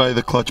there, right by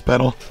the clutch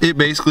pedal. It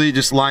basically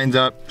just lines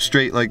up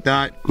straight like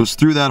that, goes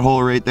through that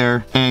hole right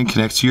there and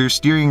connects to your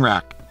steering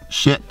rack.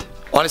 Shit.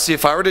 Honestly,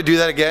 if I were to do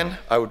that again,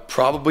 I would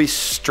probably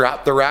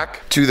strap the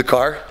rack to the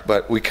car,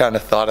 but we kind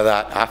of thought of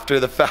that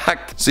after the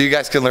fact, so you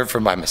guys can learn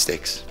from my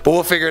mistakes. But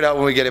we'll figure it out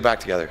when we get it back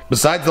together.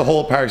 Besides the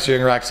whole power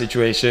steering rack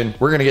situation,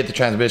 we're gonna get the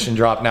transmission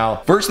drop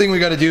now. First thing we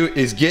gotta do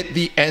is get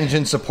the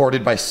engine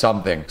supported by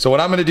something. So what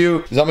I'm gonna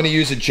do is I'm gonna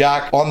use a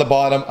jack on the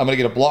bottom. I'm gonna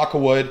get a block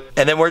of wood,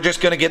 and then we're just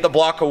gonna get the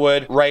block of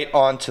wood right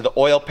onto the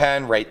oil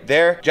pan right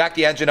there. Jack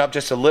the engine up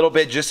just a little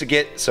bit just to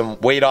get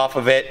some weight off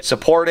of it,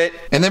 support it.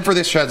 And then for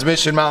this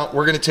transmission mount,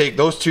 we're gonna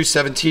take those two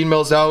 17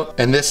 mils out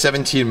and this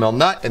 17 mil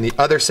nut and the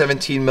other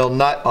 17 mil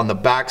nut on the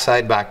back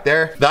side back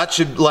there. That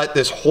should let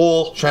this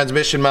whole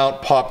transmission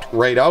mount pop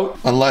right out,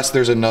 unless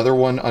there's another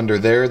one under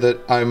there that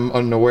I'm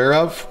unaware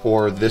of,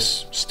 or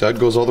this stud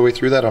goes all the way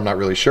through that. I'm not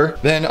really sure.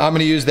 Then I'm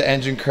gonna use the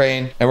engine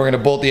crane, and we're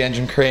gonna bolt the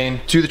engine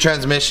crane to the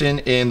transmission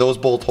in those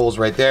bolt holes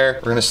right there.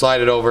 We're gonna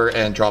slide it over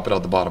and drop it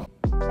out the bottom.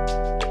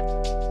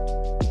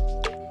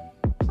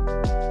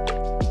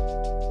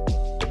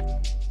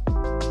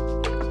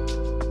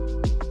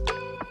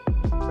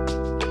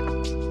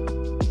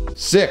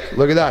 Sick,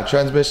 look at that,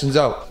 transmission's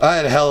out. I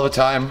had a hell of a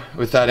time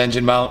with that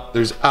engine mount.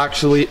 There's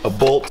actually a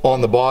bolt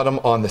on the bottom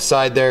on the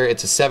side there.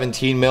 It's a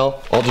 17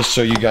 mil. I'll just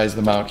show you guys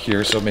the mount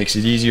here so it makes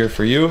it easier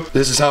for you.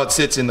 This is how it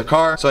sits in the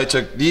car. So I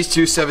took these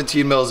two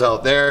 17 mils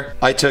out there.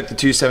 I took the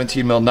two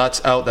 17 mil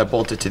nuts out that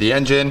bolted to the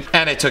engine,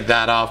 and I took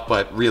that off,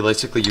 but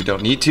realistically you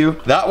don't need to.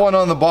 That one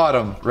on the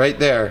bottom right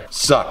there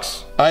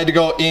sucks. I had to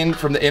go in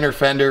from the inner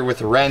fender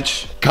with a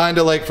wrench, kind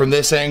of like from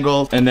this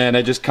angle, and then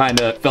I just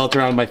kind of felt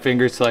around my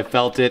fingers till I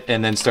felt it,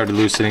 and then started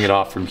loosening it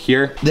off from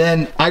here.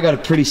 Then I got a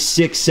pretty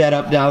sick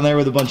setup down there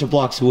with a bunch of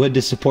blocks of wood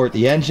to support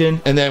the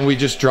engine, and then we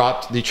just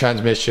dropped the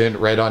transmission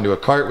right onto a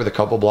cart with a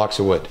couple blocks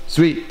of wood.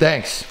 Sweet,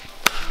 thanks.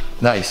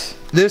 Nice.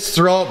 This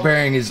throwout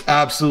bearing is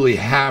absolutely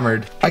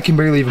hammered. I can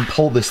barely even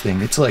pull this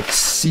thing. It's like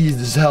seized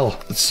as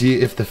hell. Let's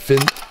see if the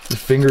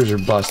fingers are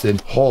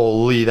busted.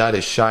 Holy, that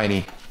is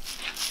shiny.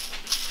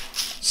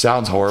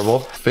 Sounds horrible.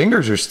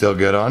 Fingers are still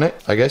good on it.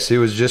 I guess it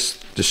was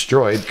just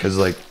destroyed because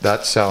like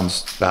that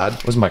sounds bad.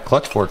 What does my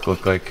clutch fork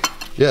look like?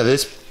 Yeah,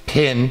 this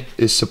pin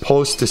is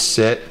supposed to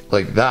sit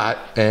like that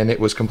and it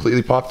was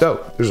completely popped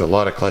out. There's a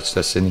lot of clutch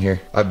dust in here.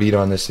 I beat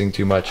on this thing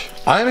too much.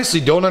 I honestly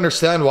don't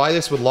understand why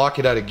this would lock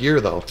it out of gear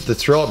though. The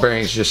throwout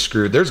bearing is just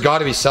screwed. There's got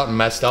to be something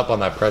messed up on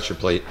that pressure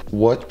plate.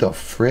 What the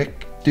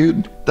frick?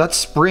 Dude, that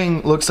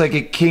spring looks like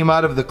it came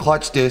out of the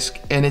clutch disc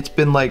and it's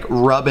been like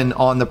rubbing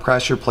on the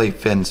pressure plate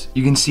fins.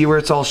 You can see where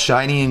it's all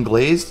shiny and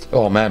glazed.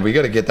 Oh man, we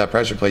gotta get that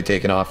pressure plate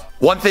taken off.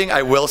 One thing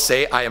I will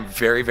say I am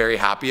very, very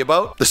happy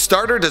about, the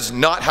starter does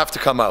not have to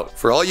come out.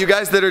 For all you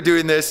guys that are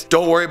doing this,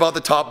 don't worry about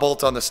the top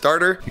bolt on the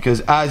starter,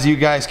 because as you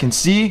guys can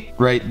see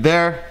right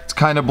there, it's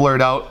kind of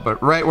blurred out,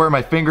 but right where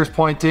my finger's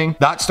pointing,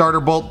 that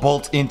starter bolt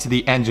bolts into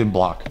the engine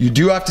block. You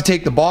do have to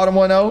take the bottom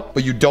one out,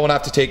 but you don't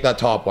have to take that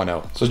top one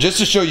out. So just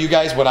to show you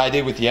guys what I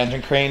did with the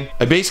engine crane,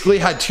 I basically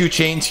had two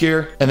chains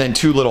here and then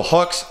two little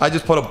hooks. I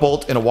just put a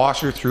bolt and a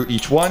washer through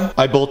each one.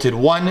 I bolted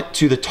one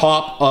to the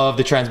top of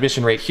the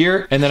transmission right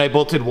here, and then I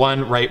bolted one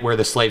right where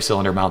the slave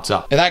cylinder mounts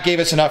up. And that gave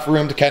us enough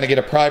room to kind of get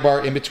a pry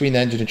bar in between the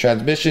engine and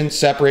transmission,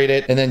 separate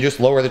it, and then just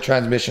lower the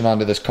transmission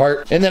onto this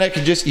cart. And then I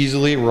could just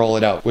easily roll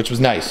it out, which was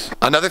nice.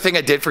 Another thing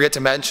I did forget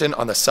to mention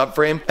on the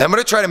subframe, and I'm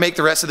gonna try to make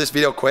the rest of this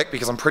video quick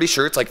because I'm pretty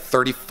sure it's like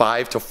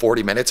 35 to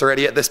 40 minutes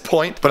already at this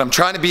point, but I'm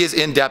trying to be as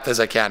in-depth as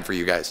I can for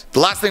you guys. The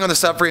last thing on the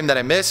subframe that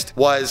I missed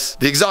was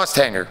the exhaust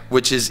hanger,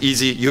 which is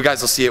easy. You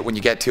guys will see it when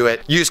you get to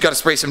it. You just gotta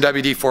spray some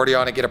WD-40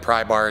 on it, get a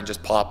pry bar, and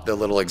just pop the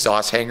little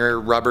exhaust hanger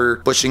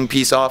rubber bushing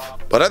piece off.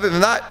 But other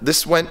than that,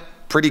 this went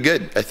pretty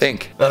good, I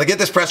think. Now to get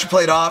this pressure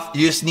plate off,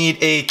 you just need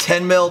a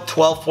 10 mil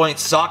 12-point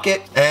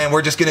socket, and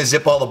we're just gonna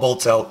zip all the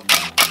bolts out.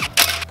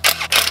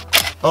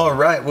 All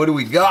right, what do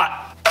we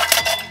got?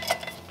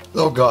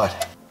 Oh God.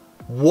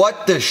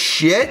 What the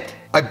shit?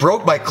 I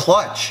broke my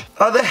clutch.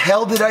 How the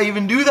hell did I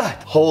even do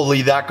that?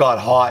 Holy, that got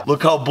hot.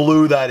 Look how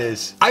blue that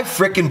is. I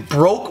freaking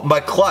broke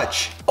my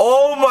clutch.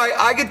 Oh my,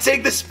 I could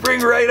take the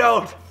spring right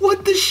out.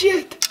 What the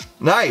shit?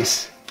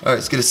 Nice. All right,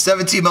 let's get a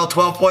 17 mil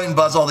 12-point and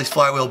buzz all these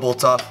flywheel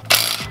bolts off.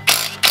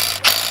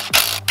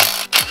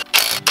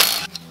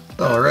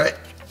 All right.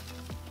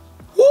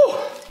 Woo.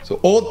 So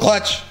old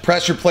clutch,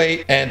 pressure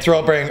plate, and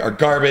throwout bearing are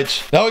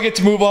garbage. Now we get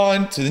to move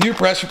on to the new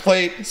pressure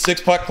plate,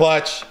 6-puck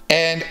clutch,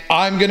 and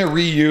I'm gonna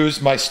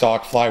reuse my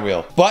stock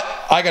flywheel. But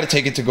I gotta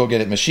take it to go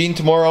get it machined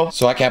tomorrow,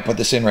 so I can't put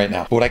this in right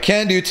now. But what I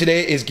can do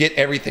today is get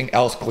everything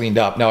else cleaned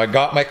up. Now I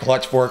got my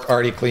clutch fork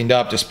already cleaned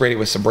up, just sprayed it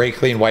with some brake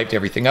clean, wiped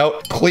everything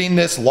out, cleaned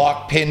this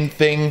lock pin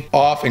thing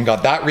off and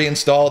got that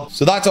reinstalled.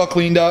 So that's all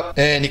cleaned up,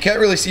 and you can't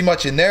really see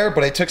much in there,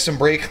 but I took some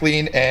brake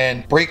clean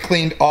and brake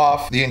cleaned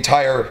off the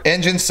entire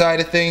engine side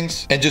of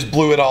things and just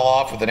blew it all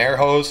off with an air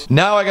hose.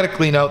 Now I gotta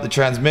clean out the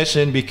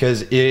transmission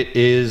because it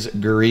is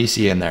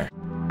greasy in there.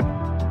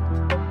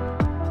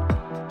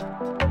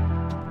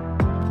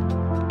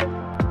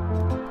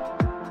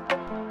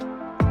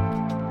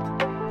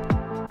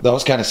 That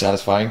was kind of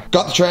satisfying.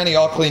 Got the tranny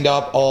all cleaned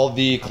up. All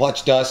the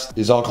clutch dust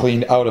is all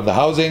cleaned out of the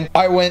housing.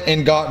 I went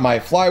and got my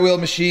flywheel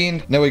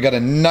machined. Now we got a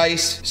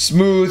nice,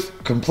 smooth,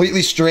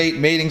 completely straight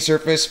mating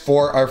surface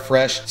for our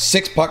fresh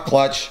 6-puck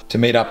clutch to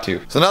mate up to.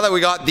 So now that we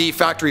got the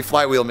factory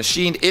flywheel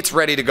machined, it's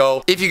ready to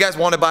go. If you guys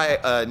want to buy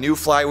a new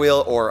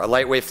flywheel or a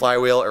lightweight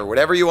flywheel or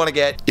whatever you want to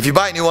get, if you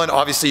buy a new one,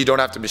 obviously you don't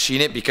have to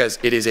machine it because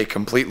it is a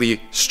completely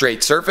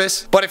straight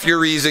surface. But if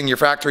you're using your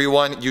factory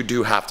one, you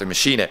do have to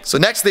machine it. So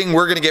next thing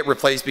we're going to get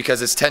replaced,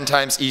 because it's 10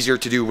 times easier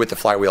to do with the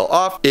flywheel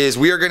off, is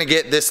we are going to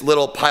get this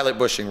little pilot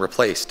bushing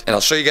replaced, and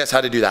I'll show you guys how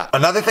to do that.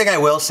 Another thing I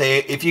will say,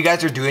 if you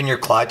guys are doing your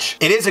clutch,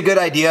 it is a good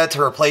idea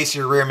to replace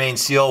your rear main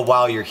seal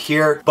while you're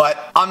here, but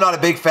I'm not a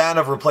big fan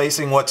of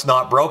replacing what's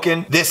not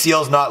broken. This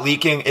seal's not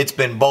leaking. It's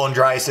been bone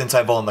dry since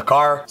I've owned the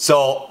car,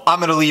 so I'm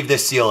going to leave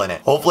this seal in it.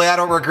 Hopefully I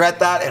don't regret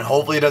that, and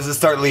hopefully it doesn't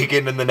start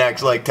leaking in the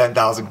next like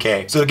 10,000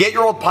 K. So to get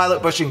your old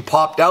pilot bushing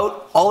popped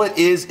out, all it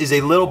is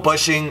a little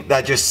bushing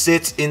that just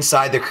sits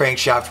inside the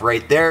crankshaft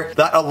right there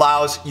that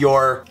allows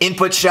your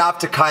input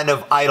shaft to kind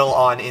of idle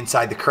on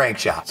inside the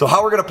crankshaft. So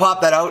how we're gonna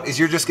pop that out is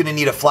you're just gonna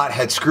need a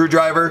flathead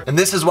screwdriver, and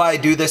this is why I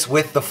do this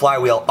with the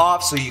flywheel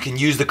off, so you can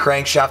use the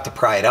crankshaft to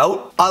pry it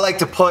out. I like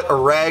to put a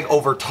rag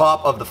over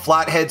top of the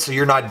flathead so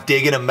you're not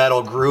digging a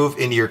metal groove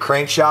into your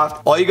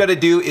crankshaft. All you gotta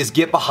do is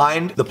get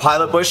behind the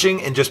pilot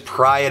bushing and just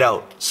pry it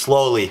out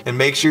slowly, and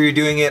make sure you're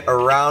doing it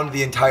around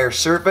the entire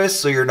surface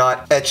so you're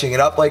not etching it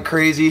up like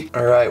crazy.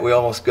 All right, we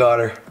almost got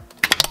her.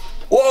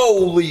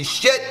 Holy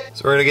shit!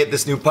 So we're gonna get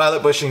this new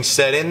pilot bushing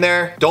set in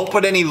there. Don't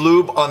put any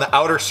lube on the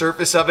outer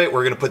surface of it.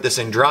 We're gonna put this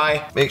in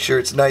dry. Make sure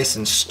it's nice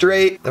and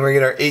straight. Then we're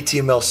gonna get our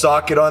 18 mil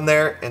socket on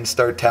there and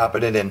start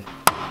tapping it in.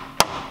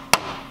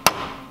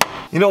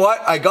 You know what?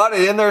 I got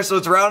it in there so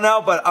it's round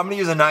now, but I'm gonna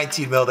use a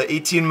 19 mil. The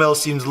 18 mil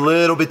seems a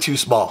little bit too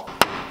small.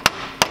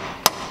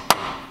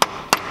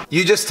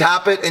 You just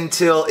tap it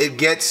until it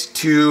gets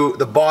to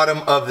the bottom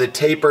of the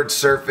tapered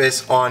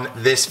surface on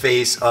this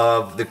face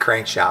of the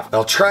crankshaft.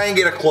 I'll try and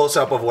get a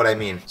close-up of what I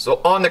mean.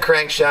 So on the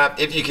crankshaft,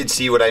 if you can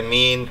see what I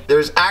mean,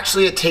 there's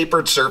actually a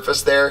tapered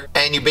surface there,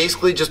 and you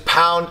basically just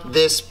pound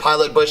this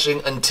pilot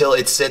bushing until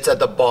it sits at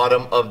the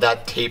bottom of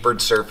that tapered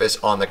surface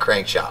on the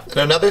crankshaft. And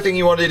another thing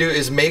you want to do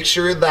is make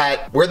sure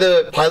that where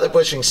the pilot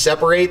bushing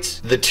separates,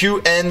 the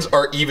two ends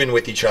are even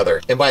with each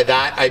other. And by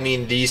that, I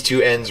mean these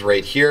two ends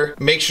right here.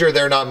 Make sure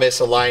they're not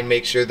misaligned.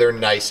 Make sure they're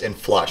nice and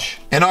flush.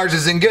 And ours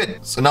is in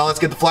good. So now let's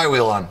get the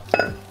flywheel on.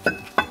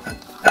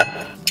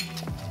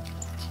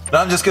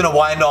 Now I'm just gonna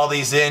wind all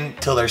these in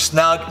till they're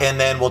snug, and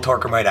then we'll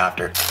torque them right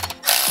after.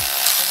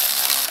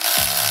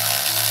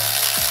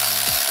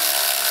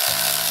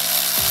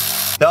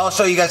 Now I'll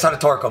show you guys how to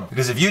torque them,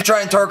 because if you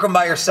try and torque them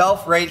by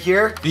yourself right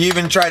here, if you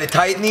even try to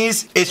tighten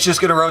these, it's just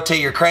gonna rotate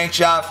your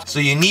crankshaft. So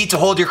you need to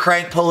hold your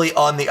crank pulley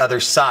on the other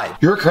side.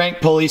 Your crank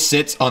pulley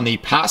sits on the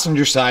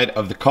passenger side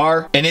of the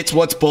car, and it's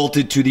what's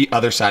bolted to the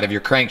other side of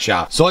your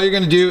crankshaft. So all you're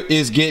gonna do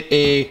is get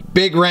a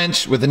big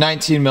wrench with a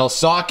 19 mil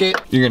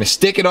socket. You're gonna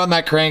stick it on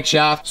that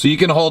crankshaft so you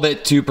can hold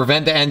it to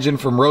prevent the engine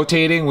from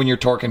rotating when you're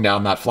torquing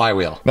down that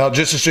flywheel. Now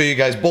just to show you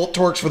guys bolt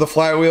torques for the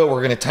flywheel,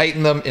 we're gonna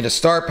tighten them in a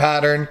star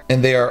pattern,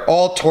 and they are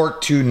all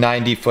torqued to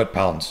 90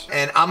 foot-pounds.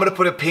 And I'm gonna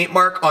put a paint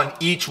mark on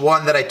each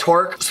one that I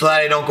torque so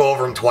that I don't go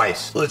over them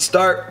twice. Let's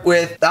start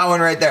with that one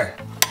right there.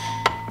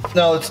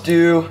 Now let's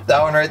do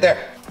that one right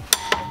there.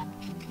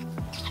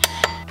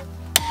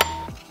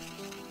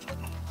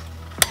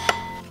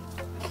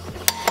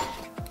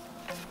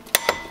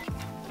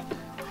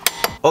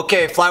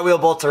 Okay, flywheel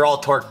bolts are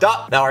all torqued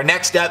up. Now our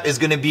next step is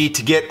gonna be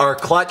to get our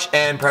clutch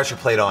and pressure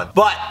plate on.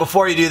 But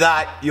before you do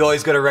that, you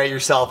always gotta write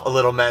yourself a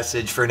little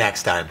message for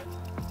next time.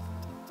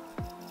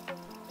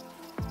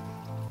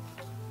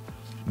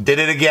 Did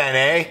it again,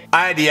 eh?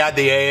 I had to add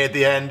the A at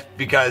the end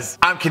because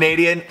I'm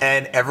Canadian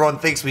and everyone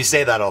thinks we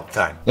say that all the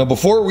time. Now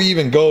before we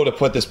even go to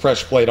put this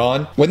pressure plate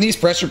on, when these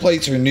pressure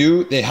plates are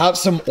new, they have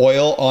some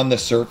oil on the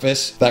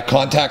surface that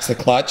contacts the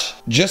clutch,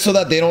 just so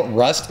that they don't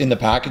rust in the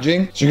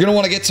packaging. So you're gonna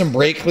wanna get some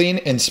brake clean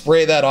and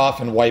spray that off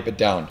and wipe it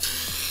down.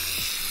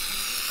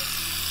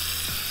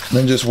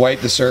 Then just wipe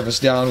the surface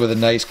down with a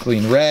nice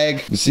clean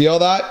rag. You see all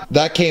that?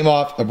 That came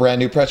off a brand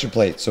new pressure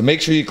plate, so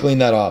make sure you clean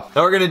that off.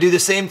 Now we're gonna do the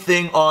same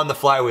thing on the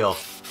flywheel.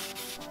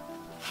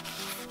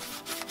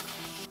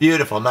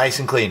 Beautiful, nice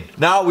and clean.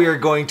 Now we are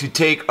going to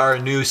take our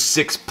new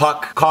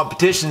 6-puck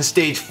competition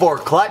stage 4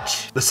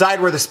 clutch. The side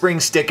where the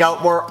springs stick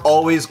out more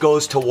always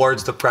goes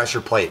towards the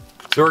pressure plate.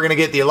 So we're gonna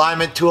get the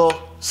alignment tool,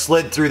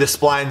 slid through the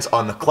splines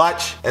on the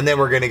clutch, and then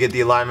we're gonna get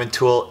the alignment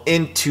tool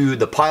into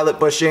the pilot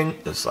bushing,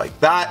 just like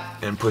that,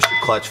 and push the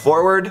clutch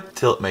forward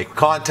till it makes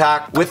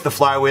contact with the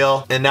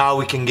flywheel, and now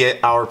we can get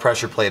our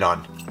pressure plate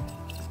on.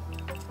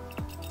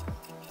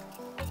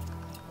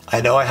 I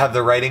know I have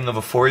the writing of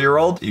a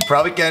 4-year-old. You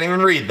probably can't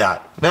even read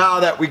that. Now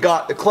that we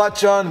got the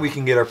clutch on, we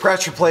can get our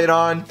pressure plate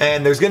on,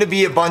 and there's gonna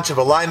be a bunch of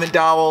alignment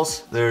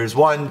dowels. There's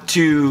 1,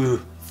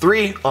 2,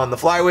 3 on the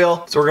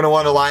flywheel. So we're gonna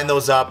wanna line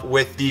those up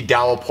with the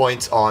dowel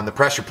points on the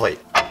pressure plate.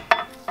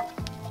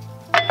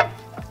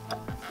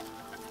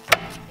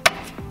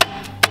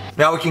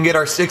 Now we can get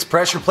our 6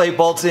 pressure plate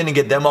bolts in and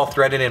get them all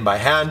threaded in by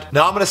hand.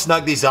 Now I'm gonna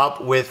snug these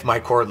up with my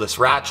cordless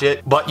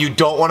ratchet, but you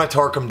don't wanna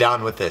torque them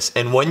down with this.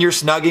 And when you're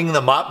snugging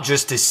them up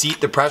just to seat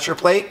the pressure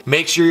plate,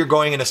 make sure you're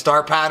going in a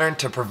star pattern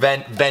to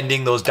prevent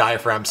bending those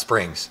diaphragm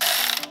springs.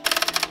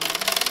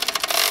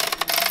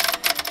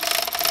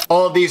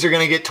 All of these are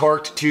gonna get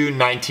torqued to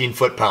 19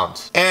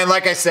 foot-pounds. And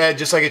like I said,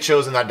 just like it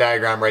shows in that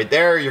diagram right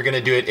there, you're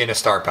gonna do it in a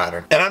star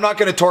pattern. And I'm not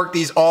gonna torque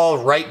these all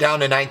right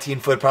down to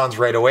 19 foot-pounds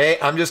right away.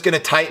 I'm just gonna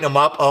tighten them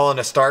up all in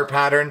a star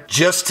pattern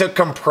just to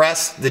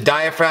compress the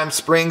diaphragm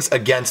springs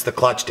against the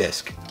clutch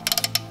disc.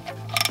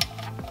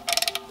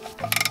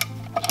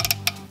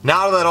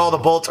 Now that all the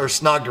bolts are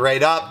snugged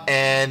right up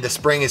and the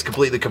spring is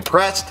completely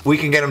compressed, we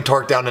can get them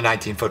torqued down to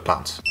 19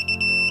 foot-pounds.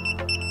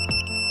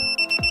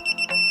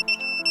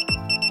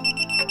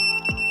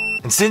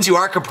 And since you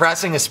are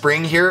compressing a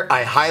spring here,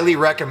 I highly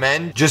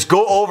recommend just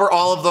go over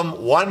all of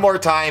them one more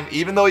time.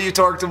 Even though you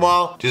torqued them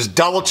all, just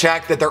double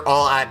check that they're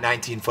all at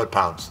 19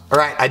 foot-pounds. All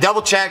right, I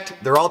double checked.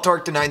 They're all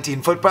torqued to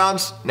 19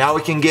 foot-pounds. Now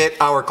we can get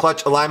our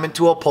clutch alignment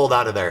tool pulled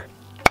out of there.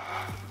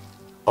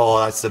 Oh,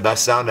 that's the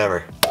best sound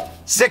ever.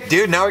 Sick,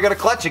 dude. Now we got a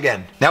clutch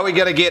again. Now we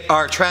gotta get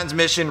our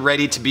transmission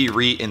ready to be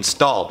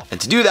reinstalled. And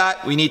to do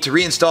that, we need to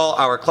reinstall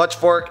our clutch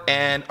fork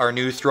and our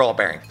new throw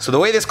bearing. So the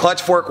way this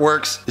clutch fork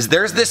works is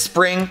there's this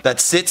spring that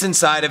sits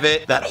inside of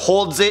it that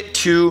holds it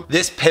to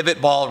this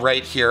pivot ball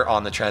right here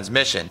on the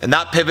transmission. And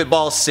that pivot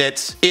ball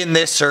sits in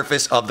this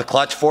surface of the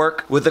clutch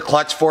fork with the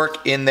clutch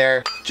fork in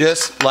there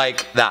just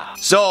like that.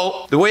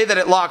 So the way that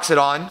it locks it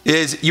on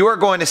is you are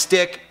going to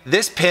stick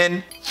this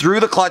pin through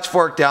the clutch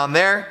fork down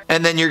there,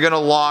 and then you're gonna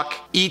lock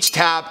each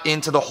tab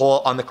into the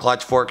hole on the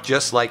clutch fork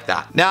just like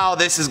that. Now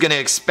this is gonna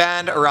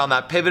expand around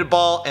that pivot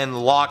ball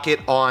and lock it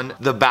on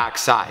the back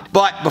side.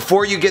 But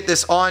before you get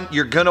this on,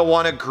 you're gonna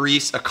wanna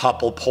grease a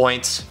couple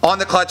points on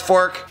the clutch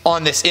fork,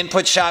 on this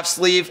input shaft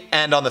sleeve,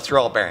 and on the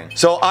throw bearing.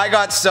 So I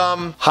got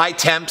some high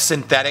temp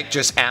synthetic,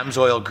 just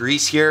AMSOIL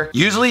grease here.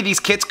 Usually these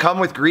kits come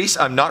with grease.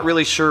 I'm not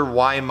really sure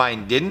why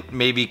mine didn't.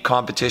 Maybe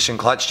Competition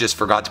Clutch just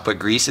forgot to put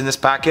grease in this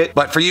packet.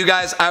 But for you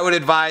guys, I would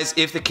advise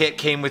if the kit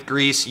came with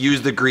grease,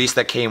 use the grease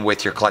that came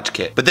with your clutch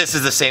kit. But this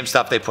is the same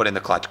stuff they put in the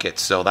clutch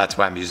kits, so that's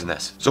why I'm using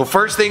this. So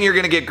first thing you're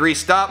gonna get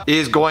greased up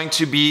is going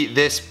to be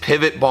this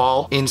pivot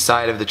ball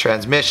inside of the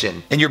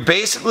transmission. And you're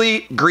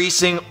basically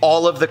greasing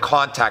all of the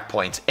contact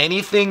points.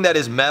 Anything that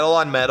is metal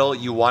on metal,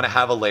 you wanna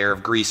have a layer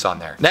of grease on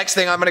there. Next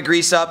thing I'm gonna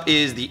grease up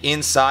is the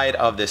inside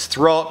of this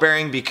throw-out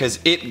bearing because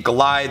it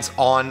glides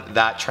on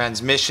that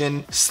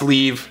transmission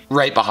sleeve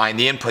right behind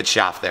the input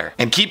shaft there.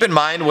 And keep in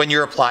mind when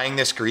you're applying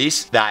this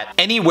grease that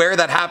anywhere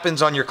that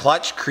happens on your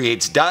clutch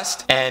creates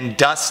dust, and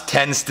dust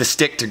tends to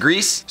stick to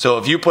grease. So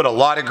if you put a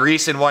lot of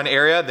grease in one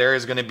area, there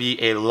is gonna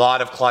be a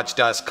lot of clutch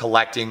dust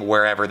collecting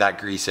wherever that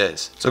grease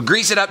is. So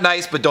grease it up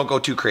nice, but don't go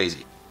too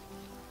crazy.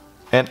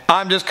 And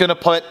I'm just gonna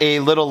put a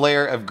little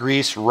layer of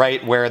grease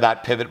right where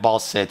that pivot ball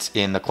sits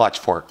in the clutch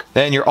fork.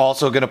 Then you're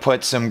also gonna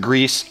put some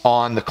grease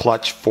on the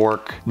clutch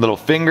fork little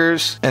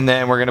fingers, and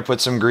then we're gonna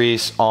put some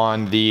grease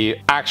on the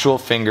actual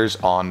fingers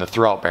on the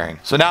throw-out bearing.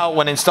 So now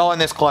when installing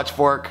this clutch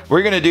fork, what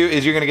you're gonna do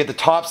is you're gonna get the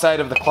top side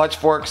of the clutch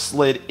fork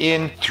slid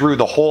in through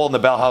the hole in the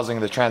bell housing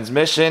of the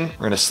transmission.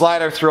 We're gonna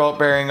slide our throw-out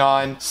bearing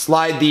on,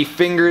 slide the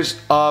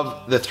fingers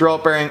of the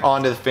throw-out bearing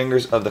onto the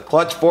fingers of the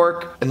clutch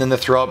fork, and then the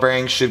throw-out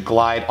bearing should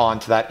glide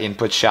onto that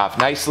input shaft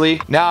nicely.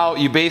 Now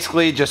you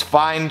basically just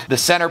find the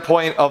center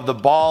point of the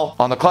ball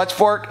on the clutch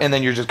fork, and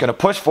then you're just gonna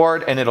push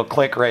forward and it'll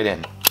click right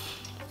in.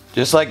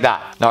 Just like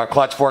that. Now our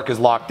clutch fork is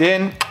locked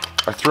in.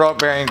 Our throw-out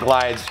bearing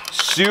glides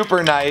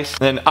super nice.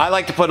 Then I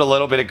like to put a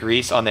little bit of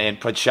grease on the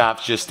input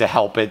shaft just to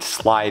help it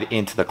slide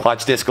into the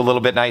clutch disc a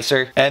little bit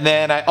nicer. And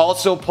then I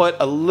also put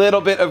a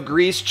little bit of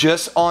grease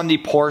just on the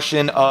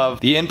portion of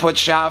the input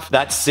shaft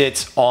that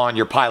sits on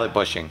your pilot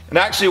bushing. And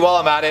actually while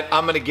I'm at it,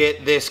 I'm gonna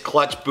get this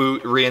clutch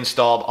boot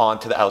reinstalled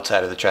onto the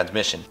outside of the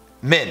transmission.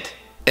 Mint.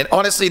 And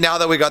honestly, now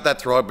that we got that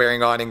throw-out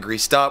bearing on and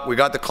greased up, we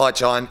got the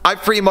clutch on,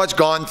 I've pretty much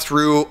gone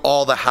through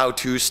all the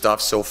how-to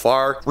stuff so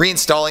far.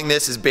 Reinstalling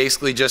this is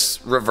basically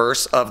just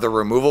reverse of the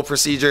removal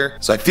procedure.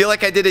 So I feel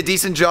like I did a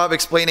decent job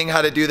explaining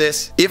how to do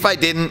this. If I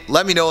didn't,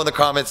 let me know in the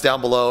comments down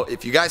below.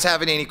 If you guys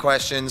have any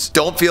questions,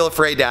 don't feel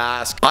afraid to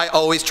ask. I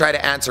always try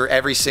to answer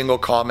every single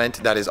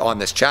comment that is on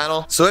this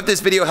channel. So if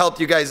this video helped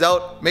you guys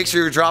out, make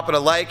sure you're dropping a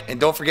like and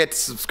don't forget to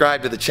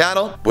subscribe to the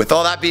channel. With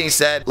all that being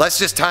said, let's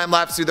just time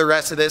lapse through the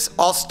rest of this.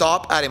 I'll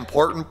stop at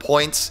important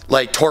points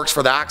like torques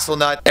for the axle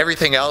nut.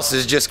 Everything else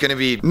is just gonna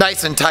be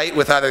nice and tight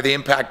with either the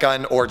impact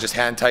gun or just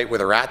hand tight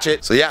with a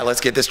ratchet. So yeah,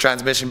 let's get this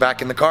transmission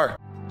back in the car.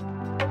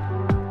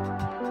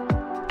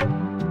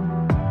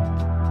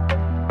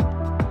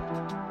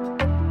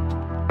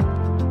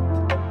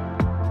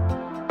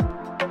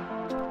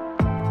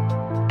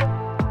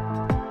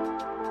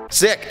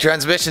 Sick,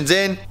 transmission's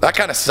in. That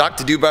kind of sucked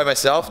to do by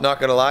myself, not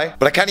gonna lie.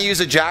 But I kind of use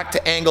a jack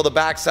to angle the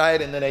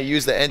backside, and then I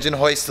use the engine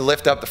hoist to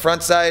lift up the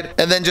front side,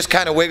 and then just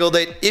kind of wiggled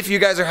it. If you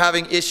guys are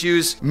having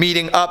issues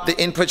meeting up the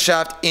input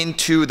shaft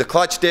into the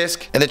clutch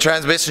disc, and the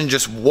transmission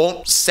just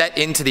won't set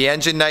into the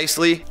engine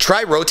nicely,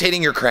 try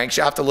rotating your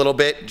crankshaft a little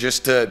bit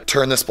just to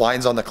turn the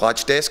splines on the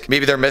clutch disc.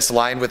 Maybe they're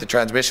misaligned with the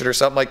transmission or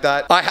something like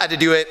that. I had to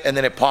do it, and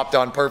then it popped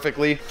on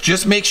perfectly.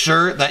 Just make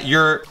sure that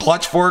your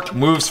clutch fork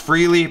moves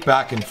freely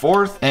back and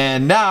forth,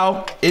 and now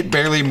it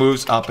barely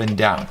moves up and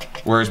down.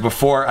 Whereas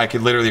before, I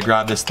could literally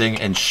grab this thing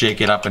and shake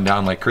it up and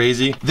down like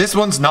crazy. This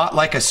one's not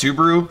like a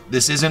Subaru.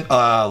 This isn't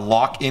a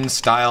lock-in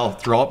style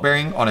throw-up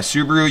bearing. On a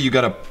Subaru, you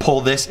gotta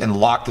pull this and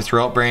lock the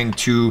throw-up bearing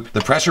to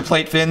the pressure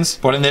plate fins.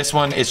 But in this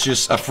one, it's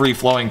just a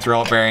free-flowing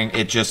throw-up bearing.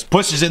 It just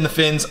pushes in the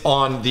fins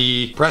on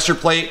the pressure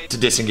plate to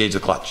disengage the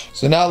clutch.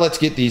 So now let's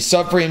get the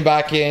subframe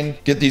back in,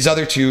 get these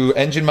other two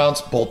engine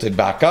mounts bolted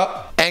back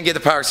up, and get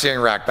the power steering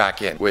rack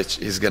back in, which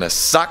is gonna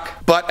suck.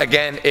 But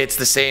again, it's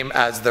the same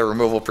as the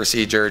removal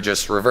procedure.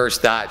 Just reverse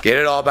that, get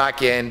it all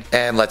back in,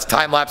 and let's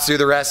time lapse through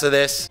the rest of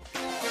this.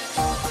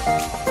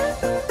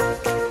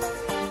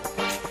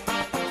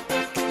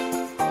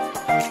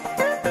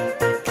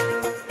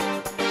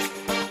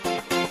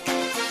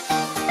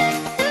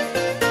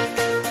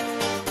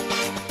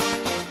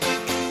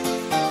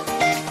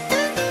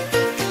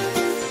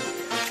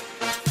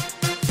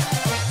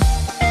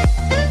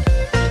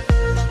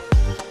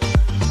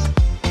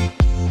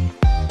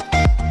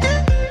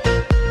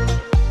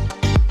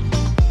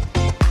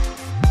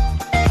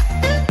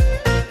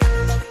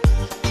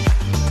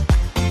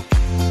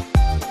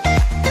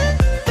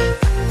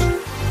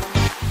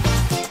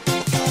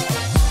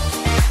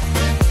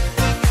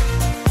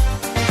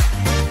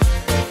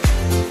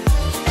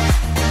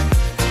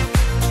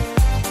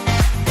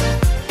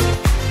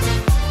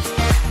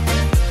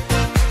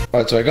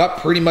 Alright, so I got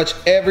pretty much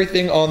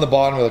everything on the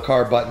bottom of the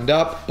car buttoned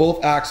up.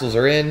 Both axles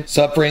are in,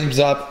 subframe's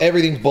up,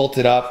 everything's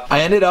bolted up.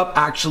 I ended up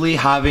actually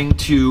having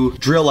to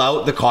drill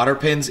out the cotter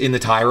pins in the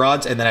tie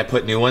rods, and then I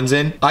put new ones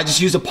in. I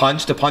just used a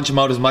punch to punch them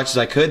out as much as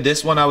I could.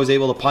 This one I was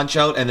able to punch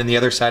out, and then the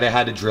other side I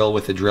had to drill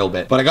with a drill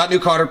bit. But I got new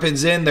cotter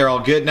pins in, they're all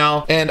good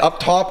now. And up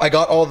top, I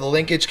got all the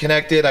linkage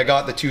connected. I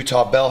got the two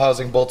top bell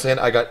housing bolts in.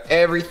 I got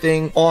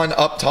everything on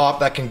up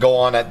top that can go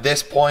on at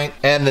this point.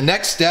 And the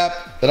next step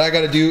that I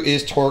gotta do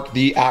is torque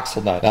the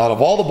axle nut. Now, out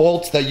of all the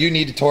bolts that you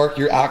need to torque,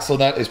 your axle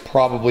nut is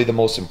probably the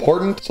most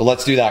important. So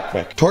let's do that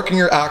quick. Torquing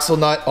your axle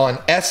nut on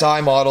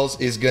SI models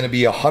is gonna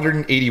be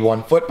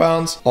 181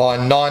 foot-pounds.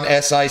 On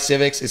non-SI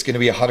Civics, it's gonna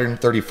be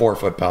 134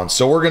 foot-pounds.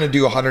 So we're gonna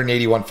do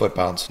 181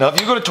 foot-pounds. Now,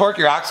 if you go to torque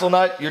your axle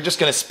nut, you're just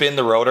gonna spin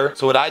the rotor.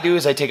 So what I do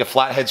is I take a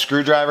flathead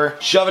screwdriver,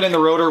 shove it in the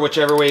rotor,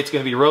 whichever way it's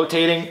gonna be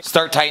rotating,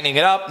 start tightening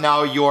it up.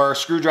 Now your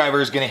screwdriver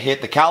is gonna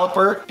hit the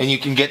caliper, and you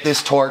can get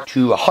this torque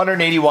to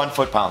 181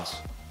 foot-pounds.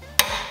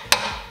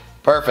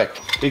 Perfect.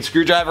 Big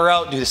screwdriver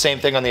out, do the same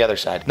thing on the other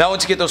side. Now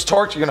once you get those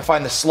torques, you're gonna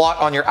find the slot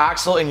on your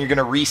axle and you're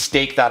gonna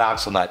restake that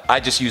axle nut. I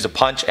just use a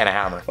punch and a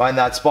hammer. Find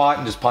that spot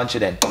and just punch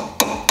it in.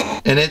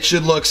 And it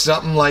should look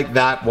something like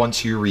that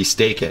once you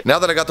restake it. Now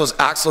that I got those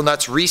axle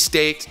nuts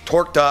restaked,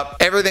 torqued up,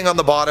 everything on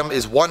the bottom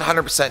is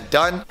 100%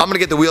 done. I'm gonna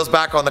get the wheels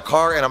back on the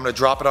car and I'm gonna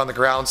drop it on the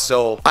ground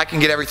so I can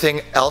get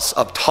everything else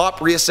up top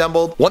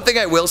reassembled. One thing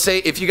I will say,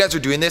 if you guys are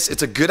doing this,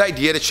 it's a good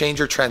idea to change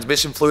your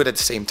transmission fluid at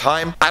the same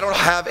time. I don't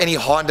have any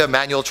Honda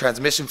manual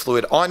transmission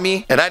fluid on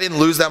me and I didn't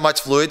lose that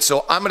much fluid,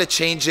 so I'm gonna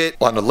change it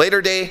on a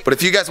later day. But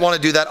if you guys wanna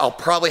do that, I'll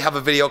probably have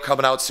a video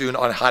coming out soon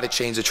on how to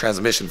change the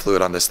transmission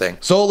fluid on this thing.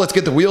 So let's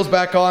get the wheels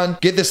back on,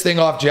 get this thing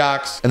off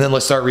jacks, and then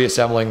let's start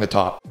reassembling the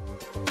top.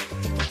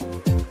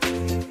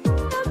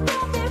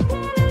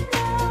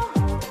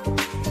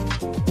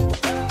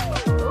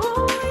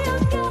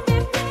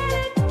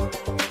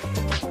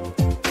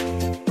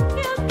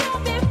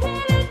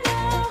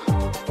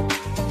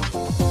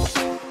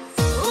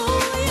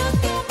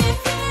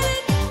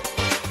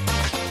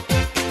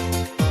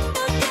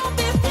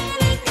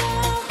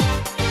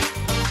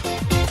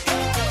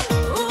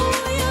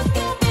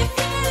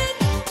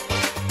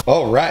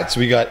 All right, so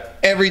we got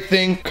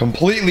everything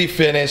completely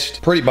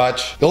finished, pretty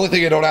much. The only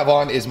thing I don't have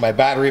on is my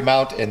battery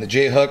mount and the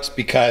J-hooks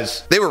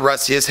because they were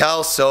rusty as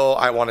hell, so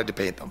I wanted to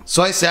paint them.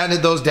 So I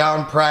sanded those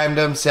down, primed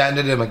them,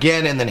 sanded them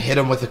again, and then hit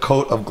them with a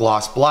coat of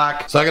gloss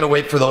black. So I gotta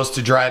wait for those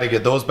to dry to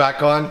get those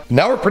back on.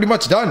 Now we're pretty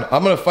much done.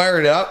 I'm gonna fire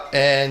it up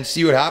and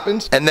see what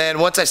happens. And then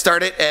once I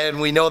start it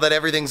and we know that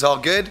everything's all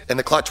good and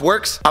the clutch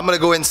works, I'm gonna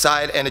go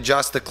inside and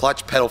adjust the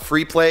clutch pedal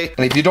free play.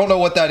 And if you don't know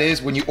what that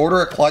is, when you order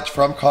a clutch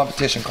from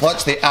Competition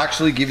Clutch, they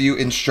actually give you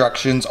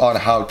instructions on on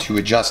how to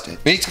adjust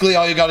it. Basically,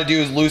 all you gotta do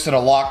is loosen a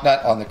lock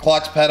nut on the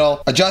clutch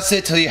pedal, adjust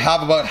it till you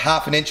have about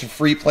 ½ an inch of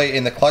free play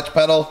in the clutch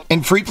pedal.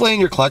 And free play in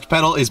your clutch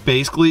pedal is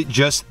basically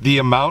just the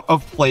amount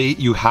of play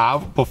you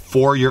have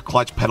before your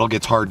clutch pedal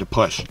gets hard to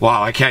push.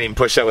 Wow, I can't even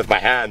push that with my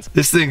hands.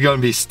 This thing's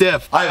gonna be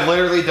stiff. I've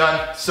literally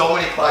done so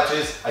many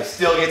clutches, I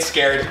still get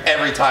scared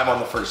every time on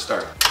the first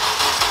start.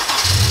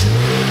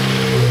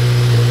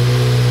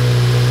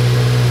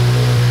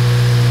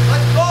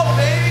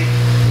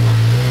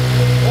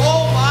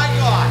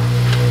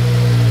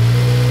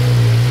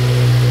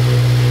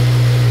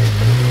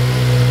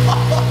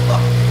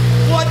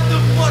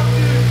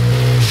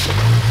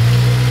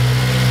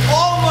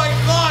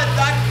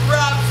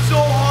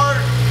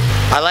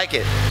 I like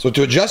it. So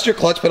to adjust your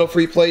clutch pedal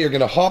free play, you're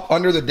gonna hop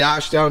under the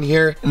dash down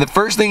here. And the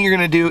first thing you're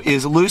gonna do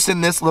is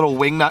loosen this little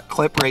wing nut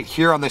clip right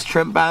here on this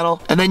trim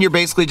panel. And then you're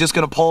basically just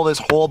gonna pull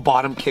this whole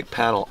bottom kick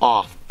panel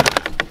off.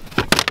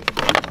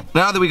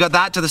 Now that we got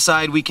that to the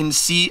side, we can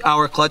see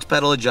our clutch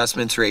pedal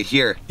adjustments right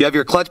here. You have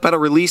your clutch pedal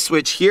release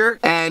switch here,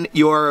 and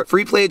your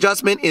free play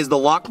adjustment is the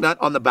lock nut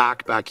on the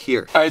back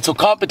here. All right, so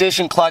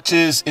competition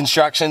clutches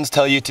instructions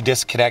tell you to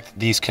disconnect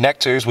these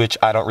connectors, which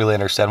I don't really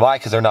understand why,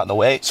 because they're not in the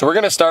way. So we're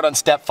gonna start on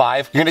step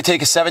 5. You're gonna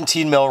take a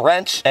 17 mil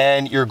wrench,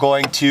 and you're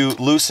going to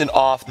loosen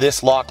off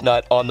this lock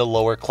nut on the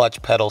lower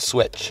clutch pedal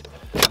switch.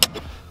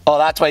 Oh,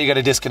 that's why you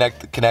gotta disconnect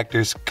the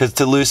connectors, because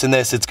to loosen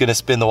this, it's gonna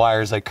spin the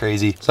wires like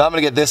crazy. So I'm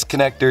gonna get this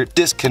connector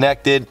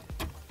disconnected.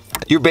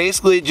 You're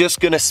basically just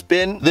gonna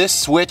spin this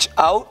switch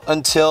out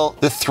until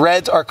the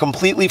threads are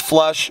completely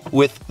flush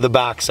with the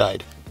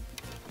backside.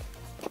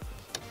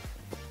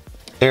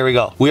 There we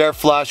go. We are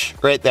flush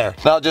right there.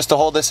 Now just to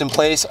hold this in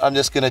place, I'm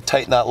just gonna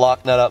tighten that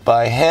lock nut up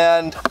by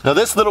hand. Now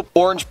this little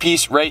orange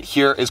piece right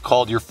here is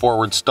called your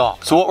forward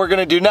stop. So what we're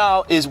gonna do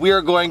now is we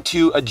are going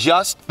to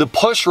adjust the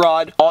push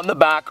rod on the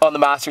back on the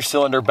master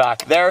cylinder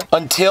back there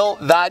until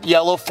that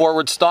yellow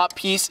forward stop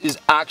piece is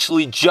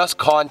actually just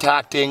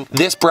contacting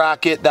this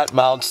bracket that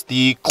mounts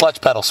the clutch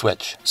pedal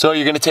switch. So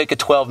you're gonna take a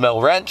 12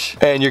 mil wrench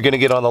and you're gonna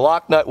get on the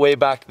lock nut way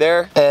back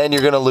there and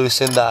you're gonna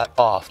loosen that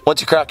off.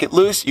 Once you crack it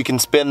loose, you can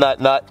spin that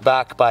nut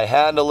back by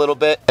hand a little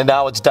bit, and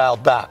now it's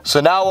dialed back.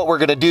 So now what we're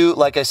gonna do,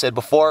 like I said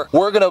before,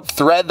 we're gonna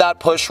thread that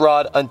push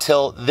rod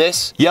until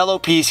this yellow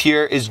piece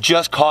here is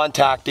just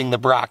contacting the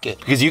bracket.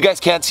 Because you guys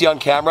can't see on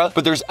camera,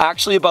 but there's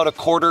actually about a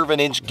 ½ of an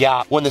inch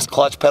gap when this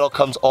clutch pedal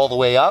comes all the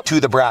way up to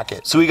the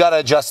bracket. So we gotta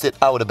adjust it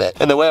out a bit.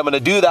 And the way I'm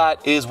gonna do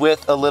that is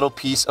with a little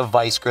piece of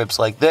vice grips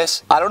like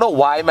this. I don't know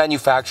why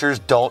manufacturers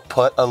don't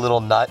put a little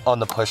nut on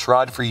the push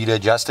rod for you to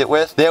adjust it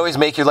with. They always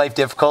make your life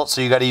difficult, so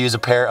you gotta use a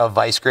pair of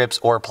vice grips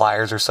or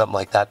pliers or something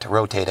like that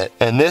to rotate it.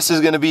 And this is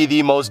gonna be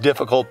the most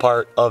difficult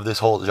part of this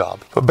whole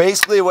job. But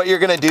basically what you're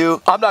gonna do,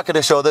 I'm not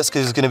gonna show this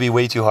because it's gonna be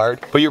way too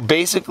hard, but you're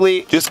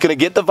basically just gonna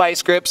get the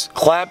vice grips,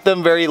 clamp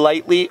them very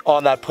lightly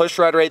on that push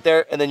rod right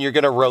there, and then you're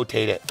gonna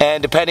rotate it.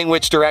 And depending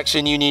which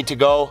direction you need to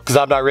go, because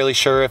I'm not really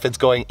sure if it's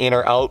going in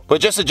or out,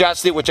 but just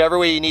adjust it whichever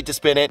way you need to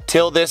spin it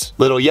till this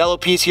little yellow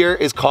piece here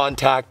is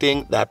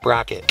contacting that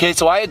bracket. Okay,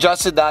 so I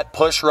adjusted that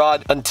push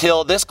rod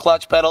until this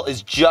clutch pedal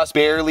is just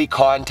barely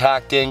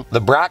contacting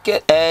the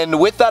bracket. And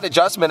with that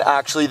adjustment,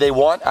 actually, they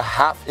want a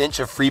 ½ inch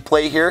of free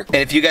play here. And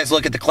if you guys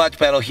look at the clutch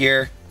pedal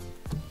here,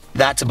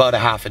 that's about a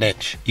 ½ an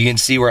inch. You can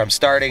see where I'm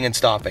starting and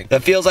stopping.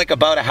 That feels like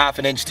about a ½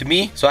 an inch to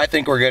me, so I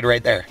think we're good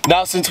right there.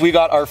 Now, since we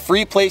got our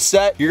free play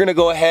set, you're gonna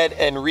go ahead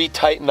and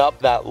re-tighten up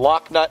that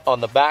lock nut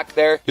on the back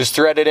there. Just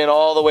thread it in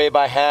all the way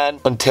by hand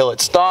until it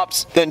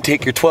stops. Then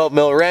take your 12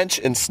 mil wrench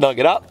and snug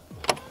it up.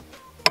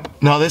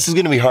 Now this is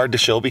gonna be hard to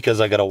show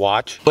because I gotta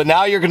watch. But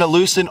now you're gonna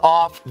loosen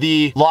off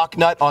the lock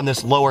nut on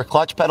this lower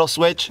clutch pedal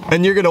switch,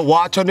 and you're gonna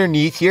watch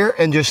underneath here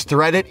and just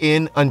thread it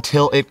in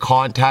until it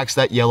contacts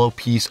that yellow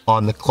piece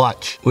on the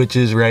clutch, which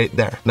is right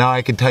there. Now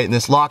I can tighten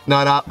this lock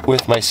nut up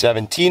with my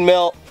 17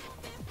 mil.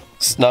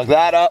 Snug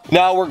that up.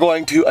 Now we're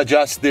going to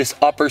adjust this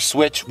upper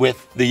switch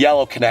with the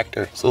yellow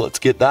connector. So let's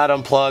get that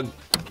unplugged.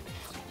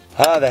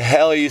 How the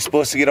hell are you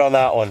supposed to get on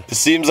that one? It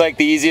seems like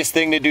the easiest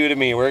thing to do to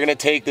me. We're gonna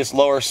take this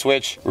lower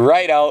switch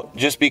right out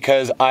just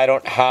because I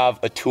don't have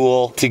a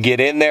tool to get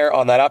in there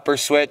on that upper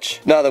switch.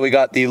 Now that we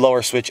got the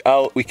lower switch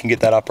out, we can get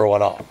that upper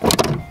one off.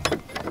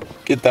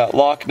 Get that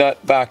lock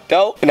nut backed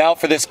out. And now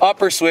for this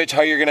upper switch,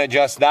 how you're gonna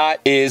adjust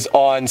that is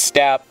on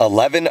step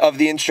 11 of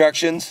the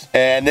instructions.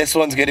 And this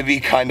one's gonna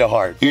be kind of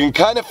hard. You can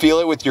kind of feel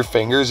it with your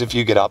fingers if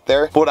you get up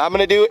there. But what I'm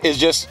gonna do is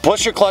just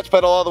push your clutch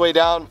pedal all the way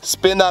down,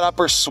 spin that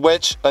upper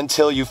switch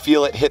until you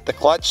feel it hit the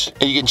clutch.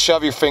 And you can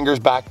shove your fingers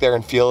back there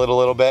and feel it a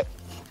little bit.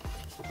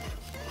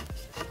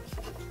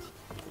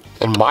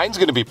 And mine's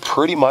gonna be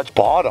pretty much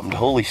bottomed,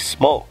 holy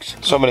smokes.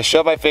 So I'm gonna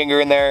shove my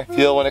finger in there,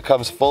 feel when it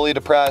comes fully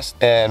depressed,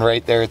 and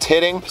right there it's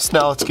hitting. So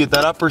now let's get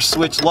that upper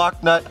switch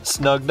lock nut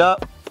snugged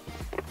up.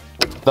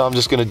 Now I'm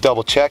just gonna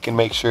double check and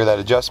make sure that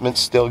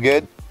adjustment's still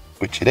good,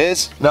 which it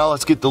is. Now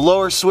let's get the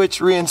lower switch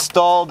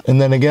reinstalled.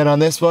 And then again on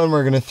this one,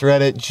 we're gonna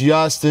thread it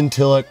just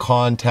until it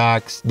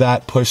contacts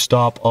that push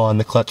stop on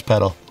the clutch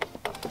pedal.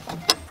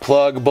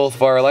 Plug both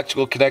of our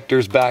electrical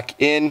connectors back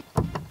in.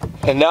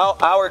 And now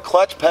our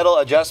clutch pedal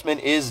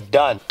adjustment is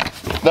done.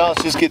 Now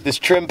let's just get this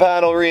trim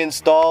panel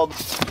reinstalled.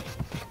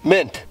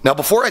 Mint. Now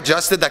before I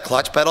adjusted that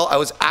clutch pedal, I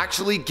was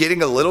actually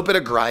getting a little bit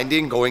of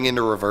grinding going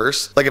into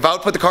reverse. Like if I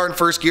would put the car in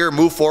first gear,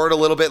 move forward a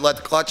little bit, let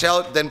the clutch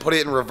out, then put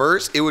it in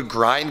reverse, it would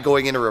grind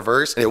going into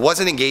reverse and it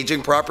wasn't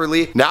engaging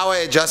properly. Now I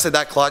adjusted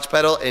that clutch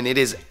pedal and it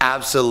is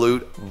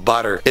absolute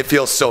butter. It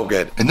feels so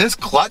good. And this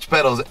clutch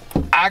pedal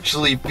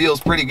actually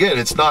feels pretty good.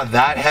 It's not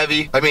that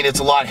heavy. I mean, it's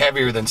a lot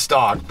heavier than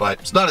stock,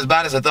 but it's not as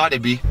bad as I thought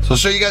it'd be. So I'll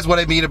show you guys what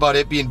I mean about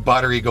it being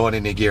buttery going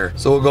into gear.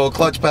 So we'll go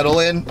clutch pedal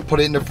in, put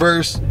it into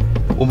first.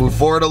 We'll move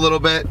forward a little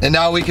bit, and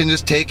now we can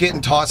just take it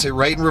and toss it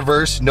right in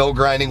reverse, no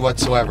grinding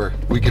whatsoever.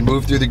 We can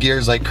move through the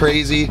gears like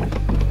crazy,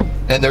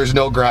 and there's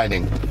no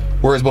grinding.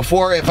 Whereas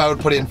before, if I would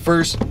put it in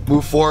first,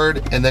 move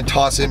forward, and then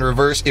toss it in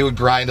reverse, it would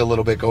grind a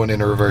little bit going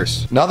into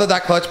reverse. Now that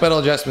that clutch pedal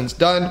adjustment's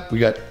done, we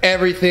got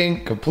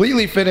everything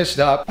completely finished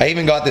up. I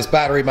even got this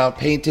battery mount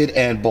painted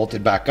and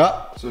bolted back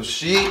up. So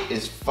she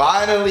is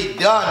finally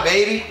done,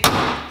 baby.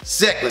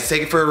 Sick, let's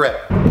take it for a rip.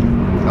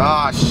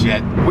 Ah,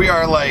 shit. We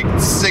are like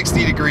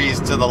 60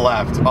 degrees to the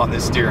left on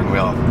this steering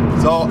wheel.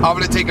 So I'm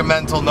gonna take a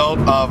mental note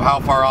of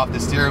how far off the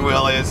steering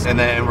wheel is, and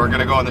then we're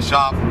gonna go in the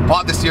shop,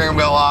 pop the steering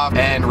wheel off,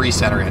 and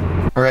recenter it.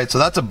 All right, so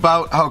that's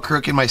about how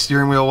crooked my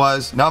steering wheel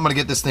was. Now I'm gonna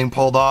get this thing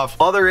pulled off.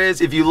 All there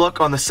is, if you look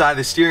on the side of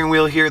the steering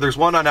wheel here, there's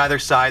one on either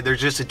side. There's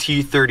just a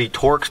T30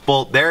 Torx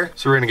bolt there.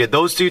 So we're gonna get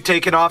those two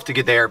taken off to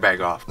get the airbag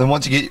off. Then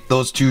once you get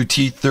those two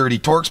T30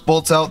 Torx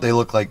bolts out, they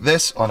look like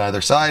this on either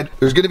side.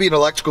 There's gonna be an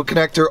electrical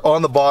connector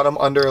on the bottom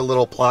under a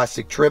little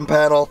plastic trim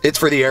panel. It's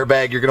for the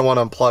airbag. You're gonna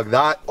wanna unplug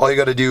that. All you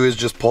gotta do is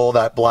just pull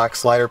that black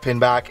slider pin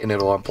back and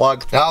it'll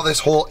unplug. Now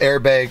this whole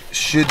airbag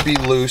should be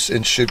loose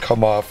and should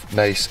come off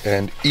nice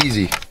and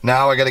easy.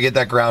 Now I gotta get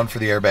that ground for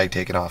the airbag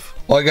taken off.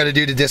 All you gotta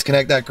do to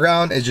disconnect that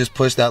ground is just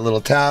push that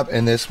little tab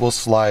and this will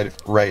slide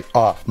right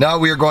off. Now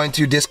we are going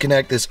to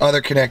disconnect this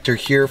other connector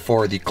here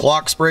for the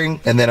clock spring,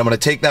 and then I'm gonna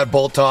take that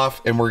bolt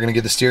off and we're gonna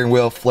get the steering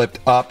wheel flipped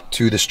up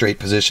to the straight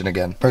position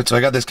again. All right, so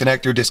I got this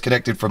connector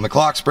disconnected from the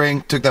clock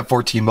spring, took that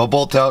 14mm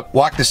bolt out,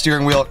 walked the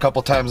steering wheel a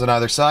couple times on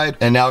either side,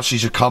 and now she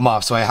should come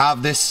off. So I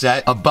have this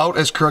set about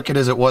as crooked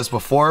as it was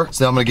before.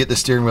 So now I'm gonna get the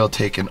steering wheel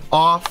taken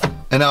off.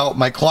 And now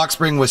my clock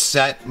spring was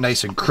set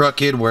nice and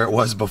crooked where it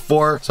was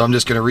before. So I'm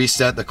just gonna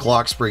reset the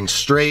clock spring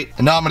straight.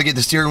 And now I'm gonna get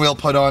the steering wheel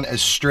put on as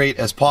straight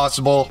as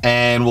possible,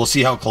 and we'll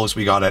see how close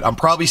we got it. I'm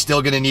probably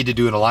still gonna need to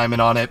do an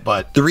alignment on it,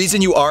 but the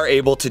reason you are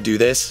able to do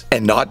this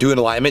and not do an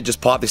alignment, just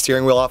pop the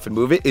steering wheel off and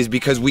move it, is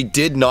because we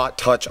did not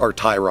touch our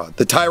tie rod.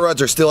 The tie rods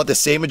are still at the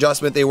same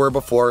adjustment they were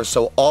before,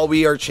 so all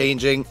we are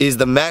changing is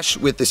the mesh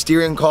with the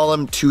steering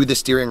column to the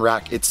steering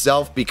rack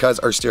itself because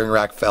our steering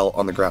rack fell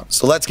on the ground.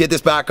 So let's get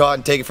this back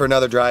on, take it for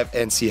another drive,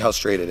 and see how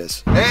straight it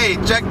is. Hey,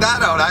 check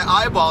that out.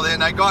 I eyeballed it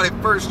and I got it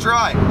first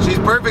try. She's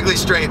perfectly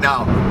straight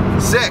now.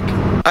 Sick.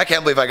 I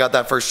can't believe I got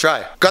that first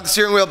try. Got the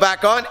steering wheel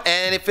back on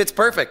and it fits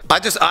perfect. I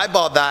just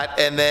eyeballed that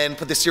and then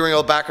put the steering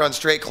wheel back on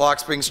straight, clock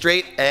spring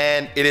straight,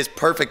 and it is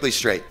perfectly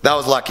straight. That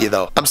was lucky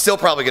though. I'm still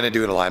probably gonna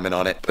do an alignment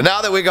on it. But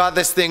now that we got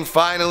this thing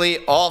finally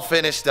all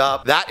finished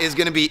up, that is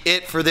gonna be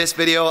it for this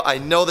video. I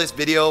know this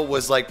video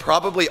was like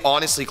probably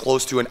honestly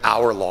close to an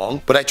hour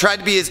long, but I tried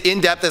to be as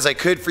in-depth as I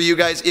could for you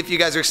guys. If you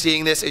guys are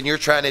seeing this and you're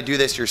trying to do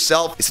this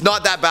yourself, it's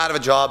not that bad of a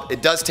job.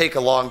 It does take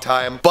a long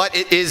time, but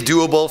it is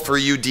doable for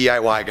you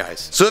DIY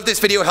guys. So if this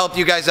video helped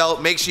you guys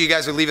out, make sure you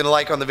guys are leaving a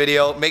like on the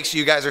video. Make sure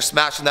you guys are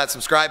smashing that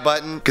subscribe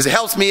button because it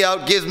helps me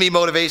out, gives me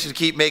motivation to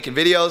keep making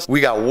videos. We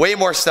got way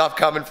more stuff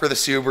coming for the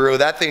Subaru.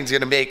 That thing's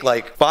gonna make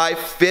like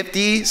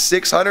 550,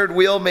 600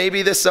 wheel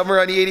maybe this summer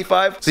on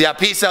E85. So yeah,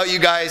 peace out you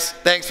guys.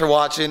 Thanks for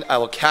watching. I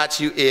will catch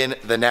you in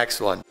the next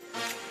one.